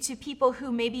 to people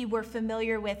who maybe we're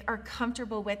familiar with or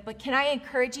comfortable with. But can I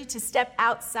encourage you to step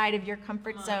outside of your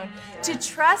comfort zone, to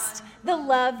trust the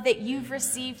love that you've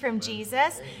received from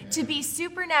Jesus, to be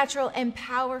supernatural and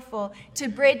powerful, to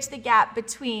bridge the gap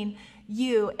between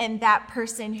you and that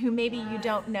person who maybe you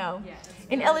don't know.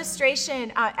 In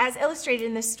illustration, as illustrated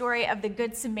in the story of the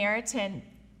Good Samaritan,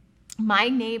 my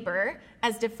neighbor,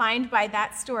 as defined by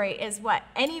that story, is what?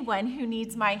 Anyone who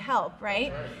needs my help,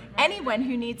 right? Anyone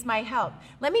who needs my help.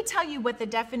 Let me tell you what the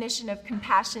definition of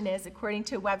compassion is according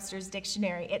to Webster's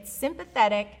dictionary. It's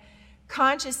sympathetic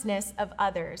consciousness of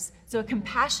others. So a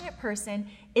compassionate person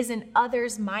is an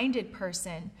others-minded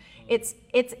person. It's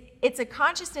a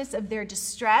consciousness of their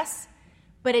distress,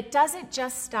 but it doesn't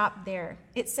just stop there.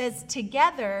 It says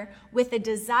together with a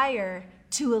desire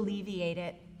to alleviate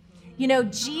it. You know,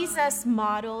 Jesus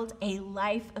modeled a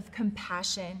life of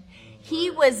compassion.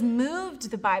 He was moved,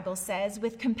 the Bible says,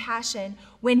 with compassion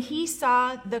when he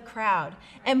saw the crowd.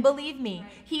 And believe me,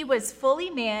 he was fully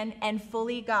man and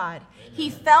fully God. He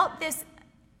felt this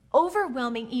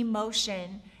overwhelming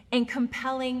emotion and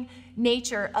compelling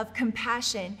nature of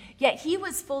compassion, yet he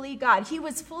was fully God. He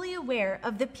was fully aware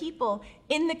of the people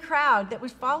in the crowd that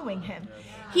was following him.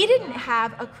 He didn't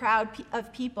have a crowd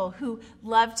of people who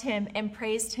loved him and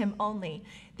praised him only.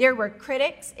 There were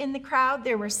critics in the crowd.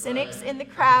 There were cynics in the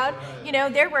crowd.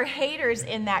 There were haters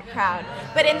in that crowd.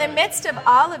 But in the midst of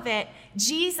all of it,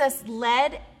 Jesus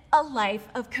led a life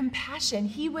of compassion.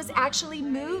 He was actually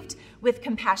moved with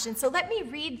compassion. So let me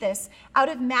read this out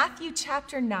of Matthew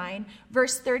chapter 9,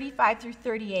 verse 35 through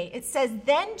 38. It says,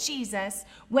 "Then Jesus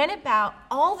went about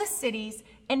all the cities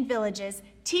and villages,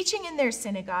 teaching in their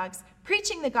synagogues,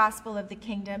 preaching the gospel of the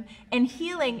kingdom, and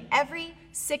healing every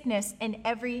sickness and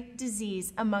every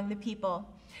disease among the people.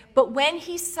 But when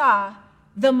he saw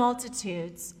the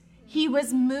multitudes, he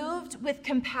was moved with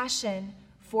compassion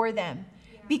for them,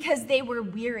 because they were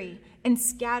weary and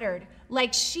scattered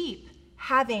like sheep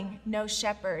having no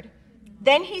shepherd.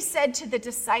 Then he said to the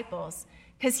disciples,"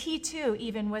 because he too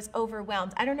even was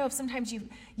overwhelmed. I don't know if sometimes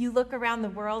you look around the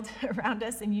world around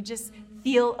us and you just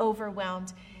feel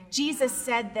overwhelmed. Jesus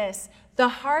said this, "The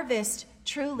harvest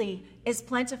truly is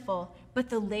plentiful, but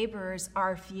the laborers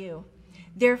are few.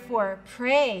 Therefore,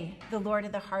 pray the Lord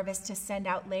of the harvest to send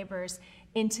out laborers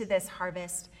into this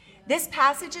harvest." This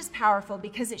passage is powerful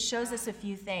because it shows us a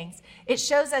few things. It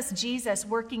shows us Jesus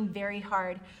working very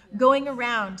hard, going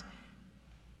around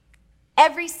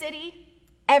every city,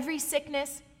 every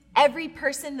sickness, every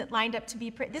person that lined up to be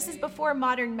prayed. This is before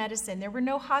modern medicine. There were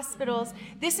no hospitals.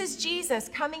 This is Jesus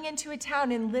coming into a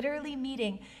town and literally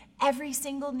meeting every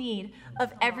single need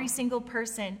of every single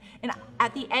person. And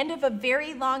at the end of a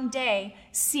very long day,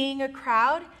 seeing a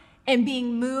crowd and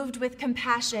being moved with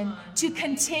compassion to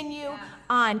continue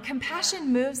on.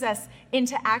 Compassion moves us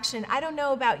into action. I don't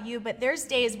know about you, but there's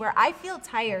days where I feel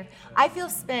tired. I feel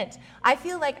spent. I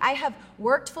feel like I have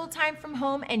worked full-time from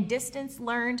home and distance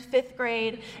learned 5th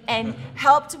grade and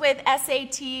helped with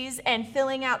SATs and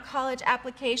filling out college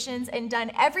applications and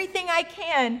done everything I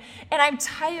can, and I'm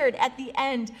tired at the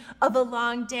end of a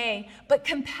long day. But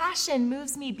compassion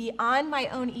moves me beyond my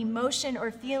own emotion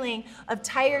or feeling of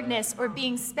tiredness or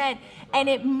being spent, and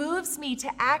it moves me to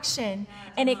action,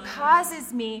 and it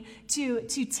causes me to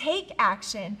take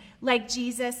action like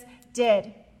Jesus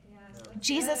did.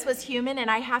 Jesus was human, and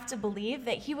I have to believe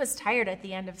that he was tired at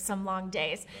the end of some long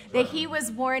days, that he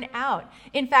was worn out.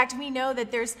 In fact, we know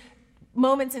that there's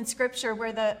moments in Scripture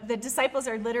where the disciples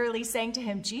are literally saying to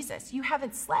him, "Jesus, you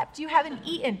haven't slept, you haven't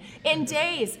eaten in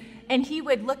days." And he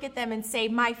would look at them and say,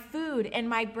 "My food and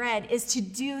my bread is to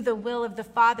do the will of the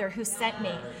Father who sent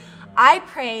me." I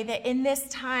pray that in this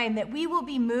time that we will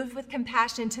be moved with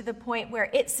compassion to the point where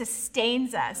it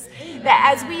sustains us.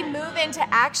 That as we move into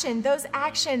action, those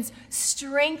actions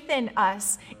strengthen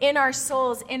us in our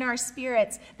souls, in our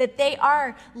spirits, that they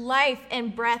are life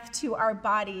and breath to our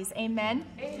bodies. Amen?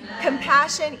 Amen.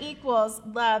 Compassion equals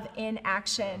love in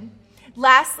action.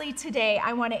 Lastly, today,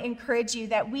 I want to encourage you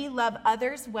that we love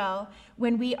others well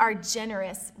when we are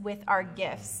generous with our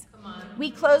gifts. We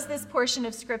close this portion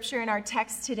of Scripture in our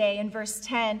text today in verse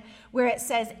 10, where it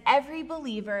says, "Every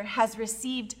believer has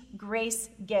received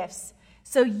grace gifts,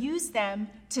 so use them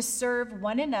to serve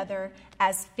one another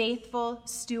as faithful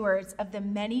stewards of the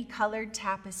many-colored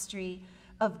tapestry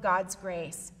of God's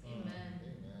grace." Amen.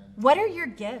 What are your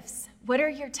gifts? What are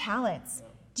your talents?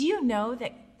 Do you know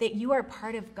that you are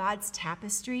part of God's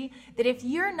tapestry? That if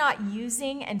you're not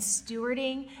using and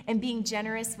stewarding and being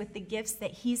generous with the gifts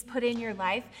that he's put in your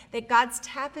life, that God's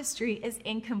tapestry is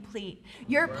incomplete.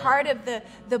 You're part of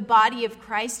the body of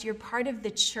Christ. You're part of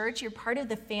the church. You're part of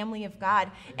the family of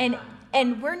God.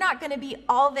 And we're not going to be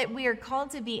all that we are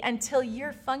called to be until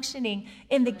you're functioning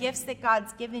in the gifts that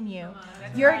God's given you.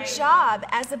 Your job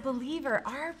as a believer,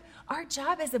 our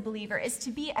job as a believer is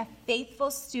to be a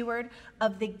faithful steward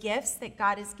of the gifts that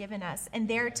God has given us. And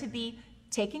they're to be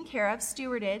taken care of,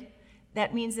 stewarded.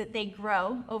 That means that they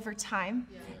grow over time.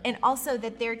 Yeah. And also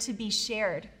that they're to be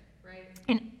shared.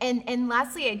 Right. And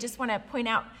lastly, I just want to point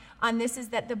out on this is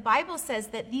that the Bible says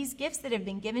that these gifts that have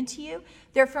been given to you,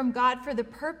 they're from God for the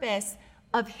purpose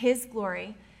of his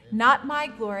glory. Not my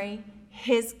glory,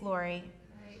 his glory.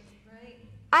 Right.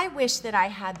 I wish that I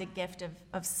had the gift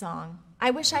of song.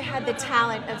 I wish I had the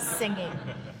talent of singing.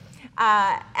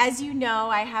 As you know,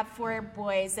 I have 4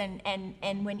 boys,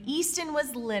 and when Easton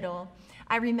was little,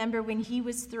 I remember when he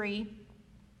was 3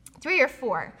 or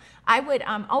 4, I would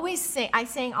always sing. I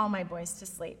sang all my boys to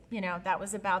sleep. You know, that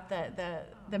was about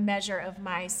the measure of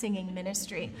my singing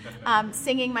ministry,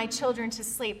 singing my children to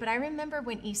sleep. But I remember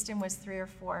when Easton was 3 or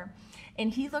 4,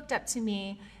 and he looked up to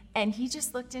me, and he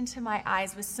just looked into my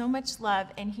eyes with so much love,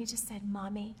 and he just said,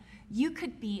 "Mommy, you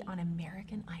could be on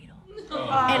American Idol."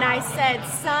 And I said,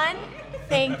 "Son,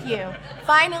 thank you.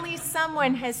 Finally,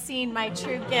 someone has seen my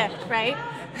true gift," right?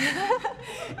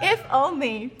 If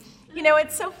only. You know,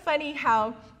 it's so funny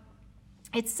how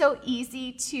it's so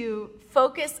easy to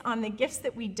focus on the gifts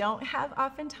that we don't have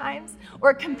oftentimes,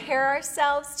 or compare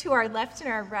ourselves to our left and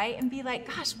our right and be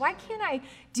like, gosh, why can't I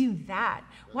do that?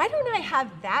 Why don't I have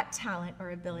that talent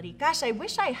or ability? Gosh, I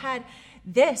wish I had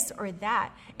this or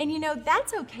that. And you know,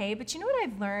 that's okay, but you know what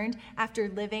I've learned after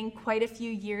living quite a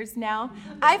few years now?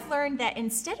 I've learned that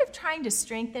instead of trying to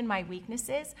strengthen my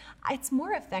weaknesses, it's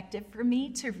more effective for me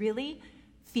to really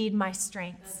feed my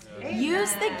strengths.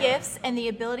 Use the gifts and the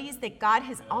abilities that God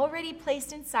has already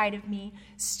placed inside of me,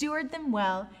 steward them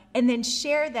well, and then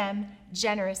share them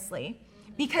generously.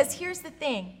 Because here's the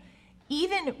thing,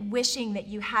 even wishing that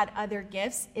you had other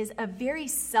gifts is a very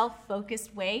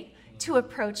self-focused way to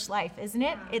approach life, isn't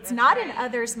it? It's not an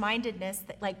others-mindedness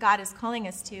that like God is calling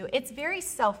us to. It's very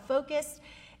self-focused,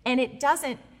 and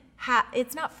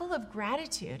it's not full of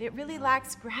gratitude. It really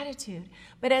lacks gratitude.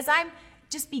 But as I'm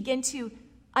just begin to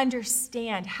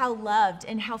understand how loved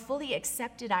and how fully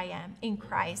accepted I am in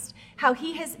Christ, how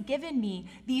he has given me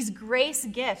these grace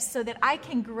gifts so that I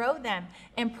can grow them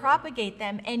and propagate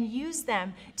them and use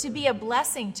them to be a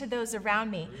blessing to those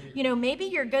around me. You know, maybe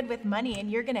you're good with money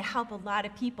and you're going to help a lot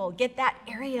of people get that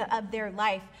area of their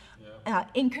life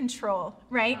in control,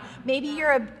 right? Maybe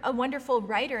you're a wonderful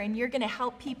writer and you're going to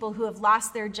help people who have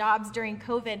lost their jobs during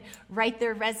COVID write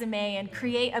their resume and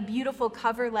create a beautiful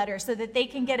cover letter so that they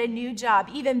can get a new job,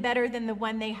 even better than the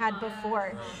one they had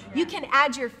before. You can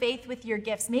add your faith with your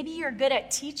gifts. Maybe you're good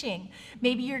at teaching.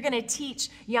 Maybe you're going to teach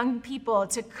young people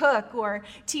to cook or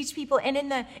teach people. And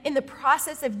in the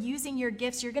process of using your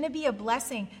gifts, you're going to be a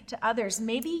blessing to others.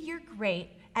 Maybe you're great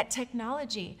at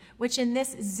technology, which in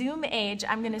this Zoom age,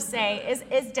 I'm going to say,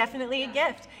 is definitely a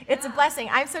gift. It's a blessing.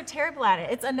 I'm so terrible at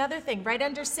it. It's another thing, right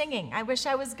under singing. I wish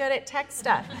I was good at tech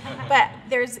stuff. But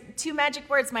there's 2 magic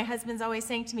words my husband's always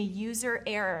saying to me, user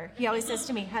error. He always says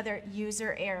to me, Heather,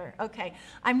 user error. Okay,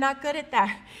 I'm not good at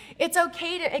that. It's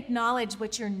okay to acknowledge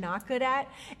what you're not good at,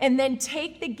 and then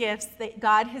take the gifts that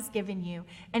God has given you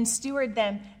and steward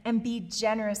them and be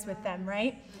generous with them,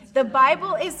 right? The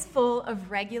Bible is full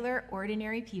of regular,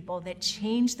 ordinary people that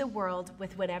change the world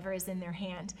with whatever is in their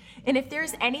hand. And if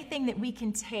there's anything that we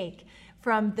can take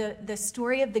from the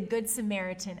story of the Good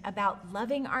Samaritan about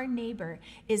loving our neighbor,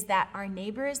 is that our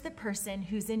neighbor is the person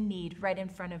who's in need right in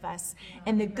front of us.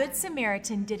 And the Good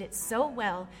Samaritan did it so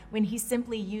well when he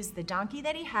simply used the donkey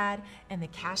that he had and the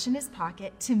cash in his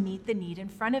pocket to meet the need in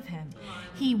front of him.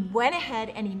 He went ahead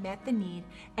and he met the need,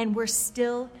 and we're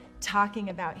still talking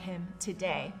about him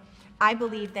today. I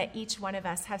believe that each one of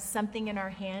us has something in our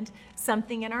hand,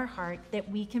 something in our heart that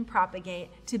we can propagate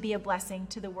to be a blessing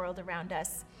to the world around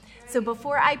us. So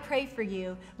before I pray for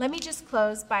you, let me just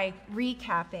close by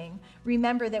recapping.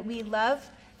 Remember that we love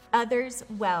others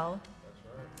well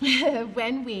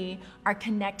when we are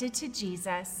connected to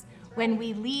Jesus, when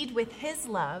we lead with his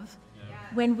love,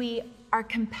 when we are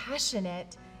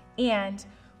compassionate, and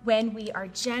when we are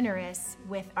generous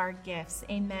with our gifts.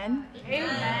 Amen?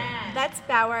 Amen. Let's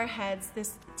bow our heads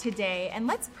today and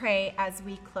let's pray as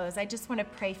we close. I just want to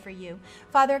pray for you.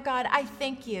 Father God, I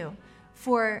thank you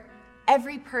for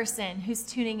every person who's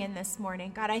tuning in this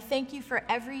morning. God, I thank you for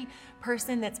every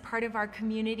person that's part of our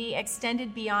community,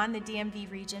 extended beyond the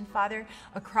DMV region, Father,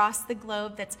 across the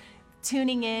globe that's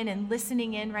tuning in and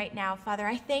listening in right now. Father,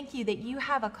 I thank you that you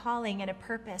have a calling and a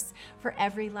purpose for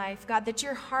every life. God, that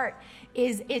your heart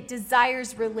it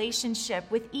desires relationship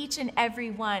with each and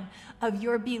every one of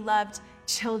your beloved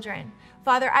children.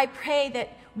 Father, I pray that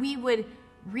we would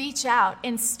reach out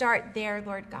and start there,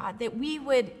 Lord God, that we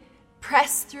would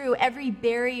press through every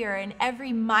barrier and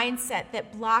every mindset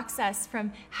that blocks us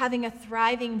from having a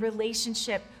thriving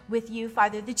relationship with you,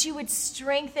 Father, that you would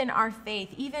strengthen our faith.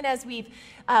 Even as we've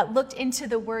looked into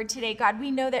the word today, God,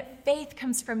 we know that faith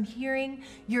comes from hearing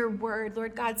your word,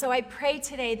 Lord God. So I pray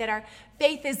today that our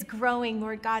faith is growing,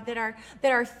 Lord God, that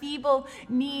our feeble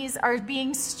knees are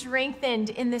being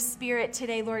strengthened in the Spirit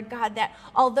today, Lord God, that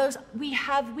although we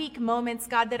have weak moments,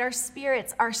 God, that our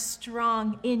spirits are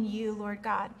strong in you, Lord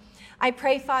God. I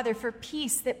pray, Father, for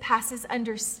peace that passes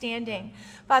understanding.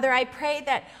 Father, I pray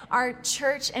that our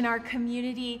church and our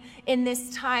community in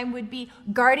this time would be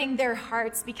guarding their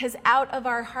hearts, because out of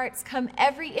our hearts come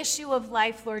every issue of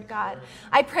life, Lord God.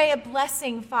 I pray a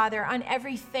blessing, Father, on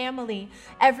every family,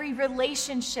 every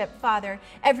relationship, Father,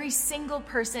 every single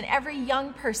person, every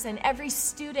young person, every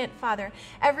student, Father,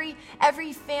 every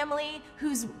family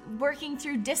who's working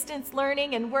through distance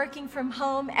learning and working from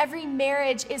home. Every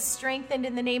marriage is strengthened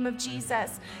in the name of Jesus.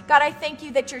 God, I thank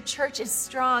you that your church is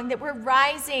strong, that we're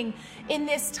rising in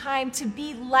this time to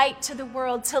be light to the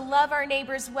world, to love our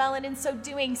neighbors well, and in so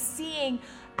doing, seeing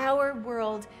our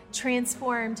world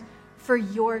transformed for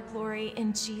your glory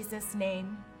in Jesus'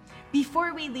 name.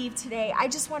 Before we leave today, I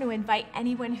just want to invite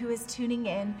anyone who is tuning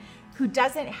in who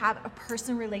doesn't have a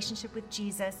personal relationship with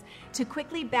Jesus to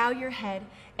quickly bow your head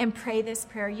and pray this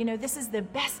prayer. You know, this is the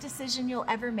best decision you'll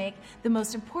ever make, the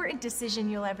most important decision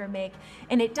you'll ever make.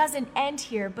 And it doesn't end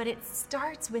here, but it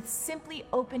starts with simply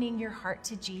opening your heart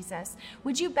to Jesus.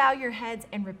 Would you bow your heads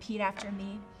and repeat after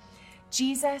me?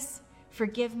 Jesus,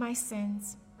 forgive my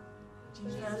sins.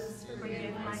 Jesus,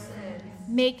 forgive my sins.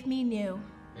 Make me new.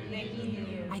 Make me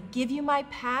new. I give you my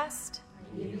past.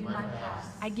 I give you my past.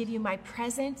 I give you my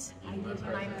present. I give you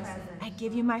my present. I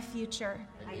give you my future.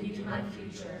 I give you my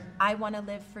future. I want to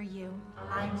live for you.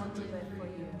 I want to live for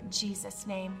you. In Jesus'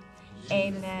 name, Jesus.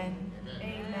 Amen.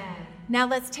 Amen. Now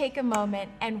let's take a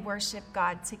moment and worship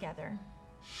God together.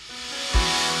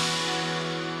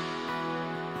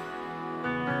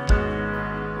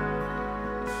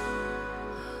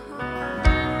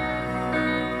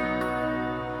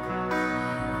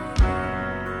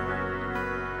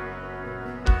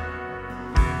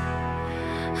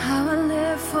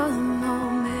 For the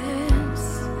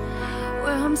moments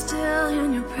where I'm still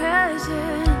in your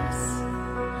presence,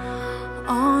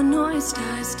 all noise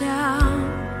dies down.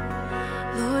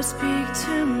 Lord, speak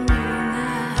to me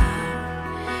now.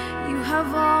 You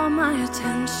have all my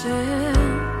attention.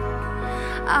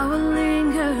 I will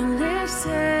linger and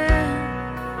listen.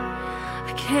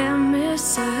 I can't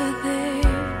miss a thing.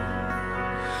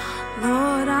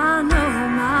 Lord, I know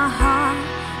my heart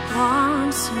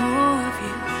wants more of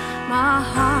you. My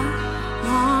heart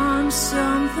wants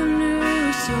something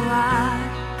new, so I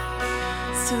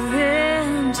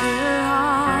surrender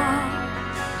all.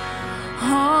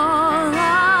 All I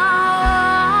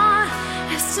want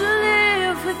is to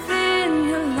live within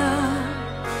your love,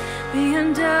 be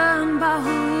undone by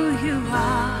who you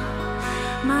are.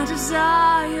 My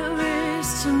desire is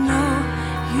to know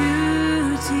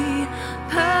you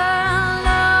deeper,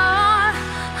 Lord.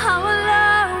 I will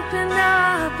open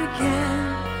up again,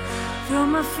 throw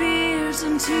my fears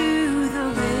into the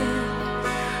wind.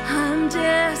 I'm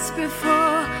desperate for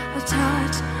a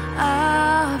touch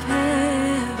of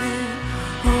heaven.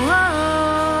 Oh,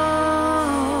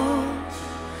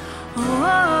 oh, oh,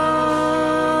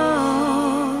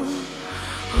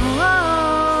 oh,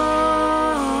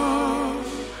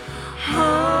 oh.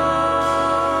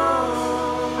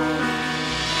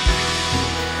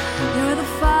 You're the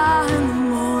fire in the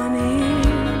morning.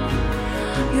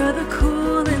 You're the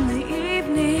cool in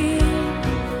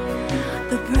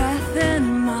the breath in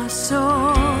my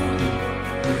soul,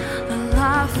 the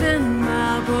life in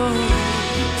my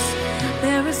bones.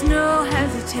 There is no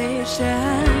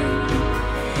hesitation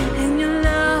in your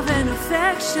love and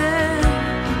affection.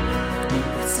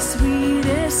 It's the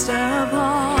sweetest of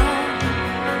all.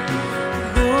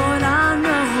 Lord, I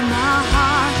know my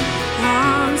heart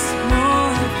wants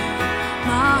more.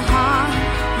 My heart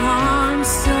wants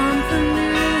something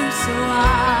new, so I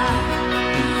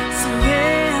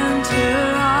surrender.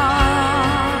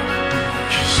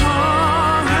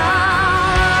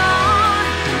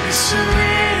 To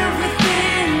live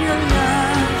within your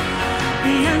love,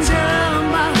 be undone.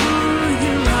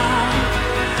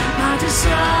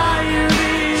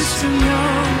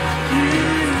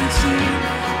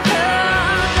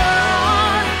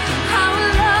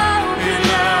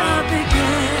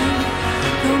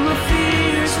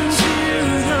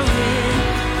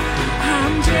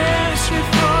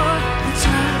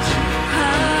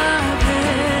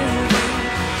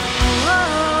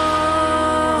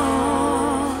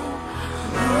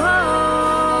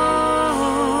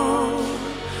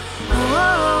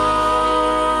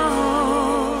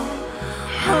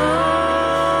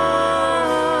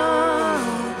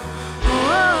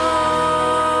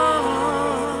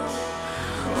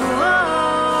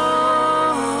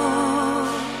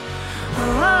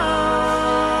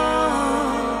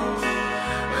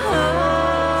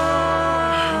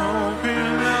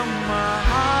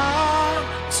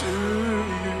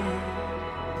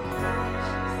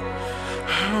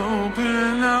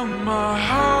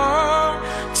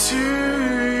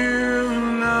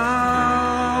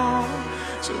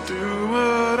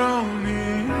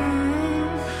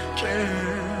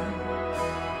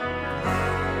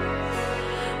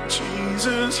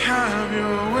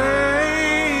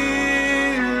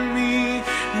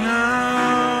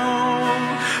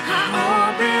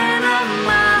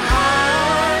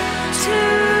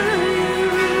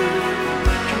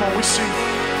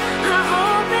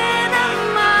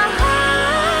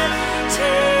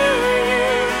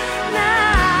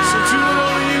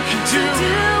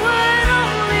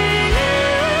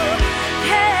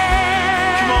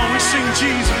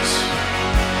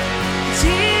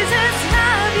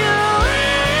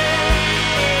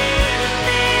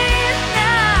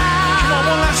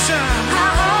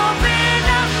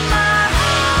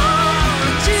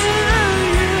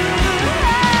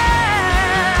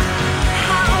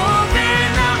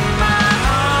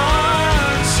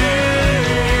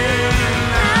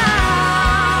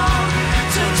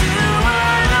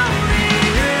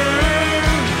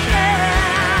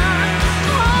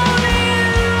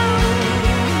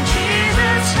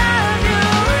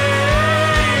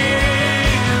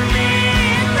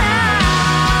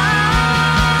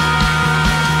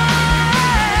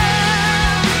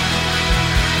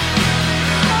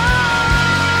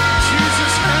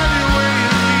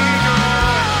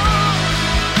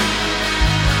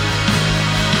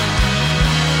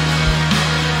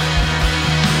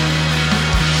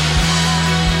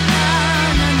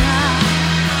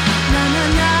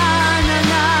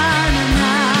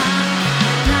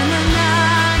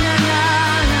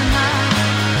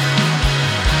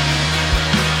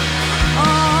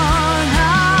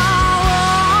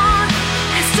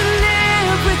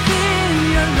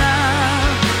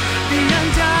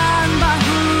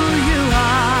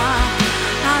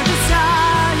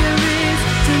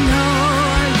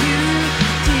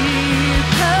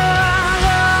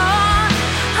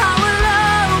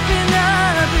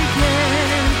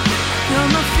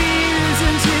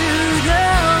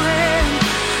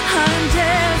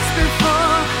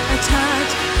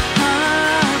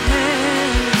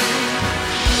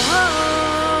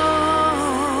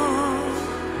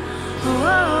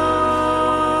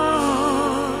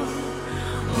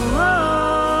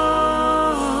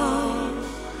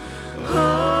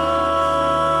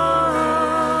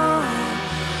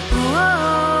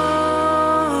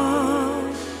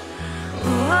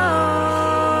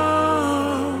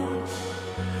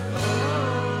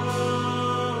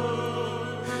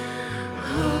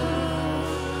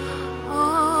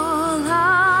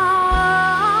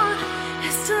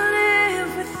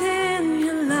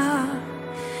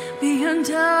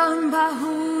 drawn by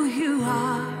who you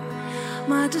are.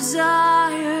 My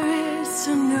desire is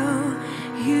to know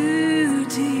you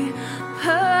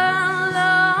deeper,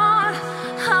 Lord.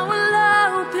 I will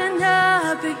open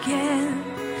up again,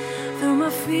 throw my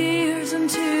fears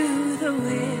into the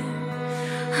wind.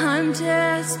 I'm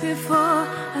desperate for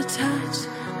a touch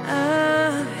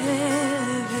of heaven.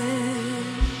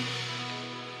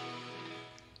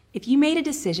 If you made a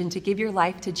decision to give your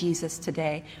life to Jesus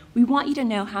today, we want you to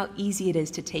know how easy it is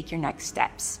to take your next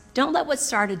steps. Don't let what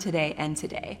started today end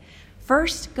today.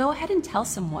 First, go ahead and tell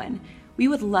someone. We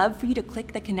would love for you to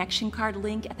click the connection card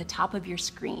link at the top of your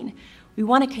screen. We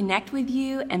want to connect with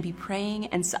you and be praying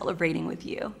and celebrating with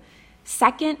you.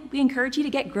 Second, we encourage you to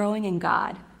get growing in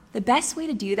God. The best way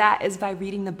to do that is by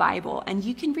reading the Bible, and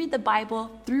you can read the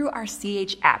Bible through our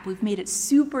CH app. We've made it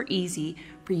super easy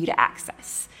for you to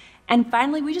access. And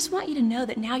finally, we just want you to know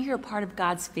that now you're a part of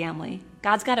God's family.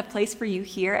 God's got a place for you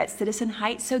here at Citizen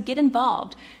Heights, so get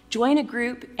involved. Join a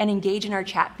group and engage in our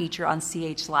chat feature on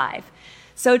CH Live.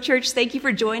 So, church, thank you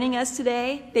for joining us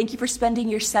today. Thank you for spending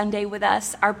your Sunday with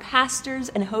us. Our pastors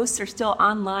and hosts are still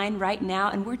online right now,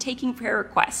 and we're taking prayer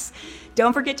requests.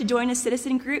 Don't forget to join a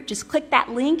citizen group. Just click that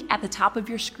link at the top of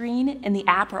your screen in the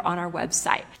app or on our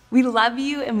website. We love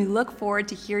you, and we look forward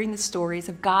to hearing the stories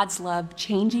of God's love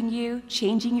changing you,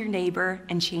 changing your neighbor,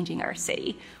 and changing our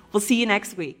city. We'll see you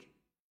next week.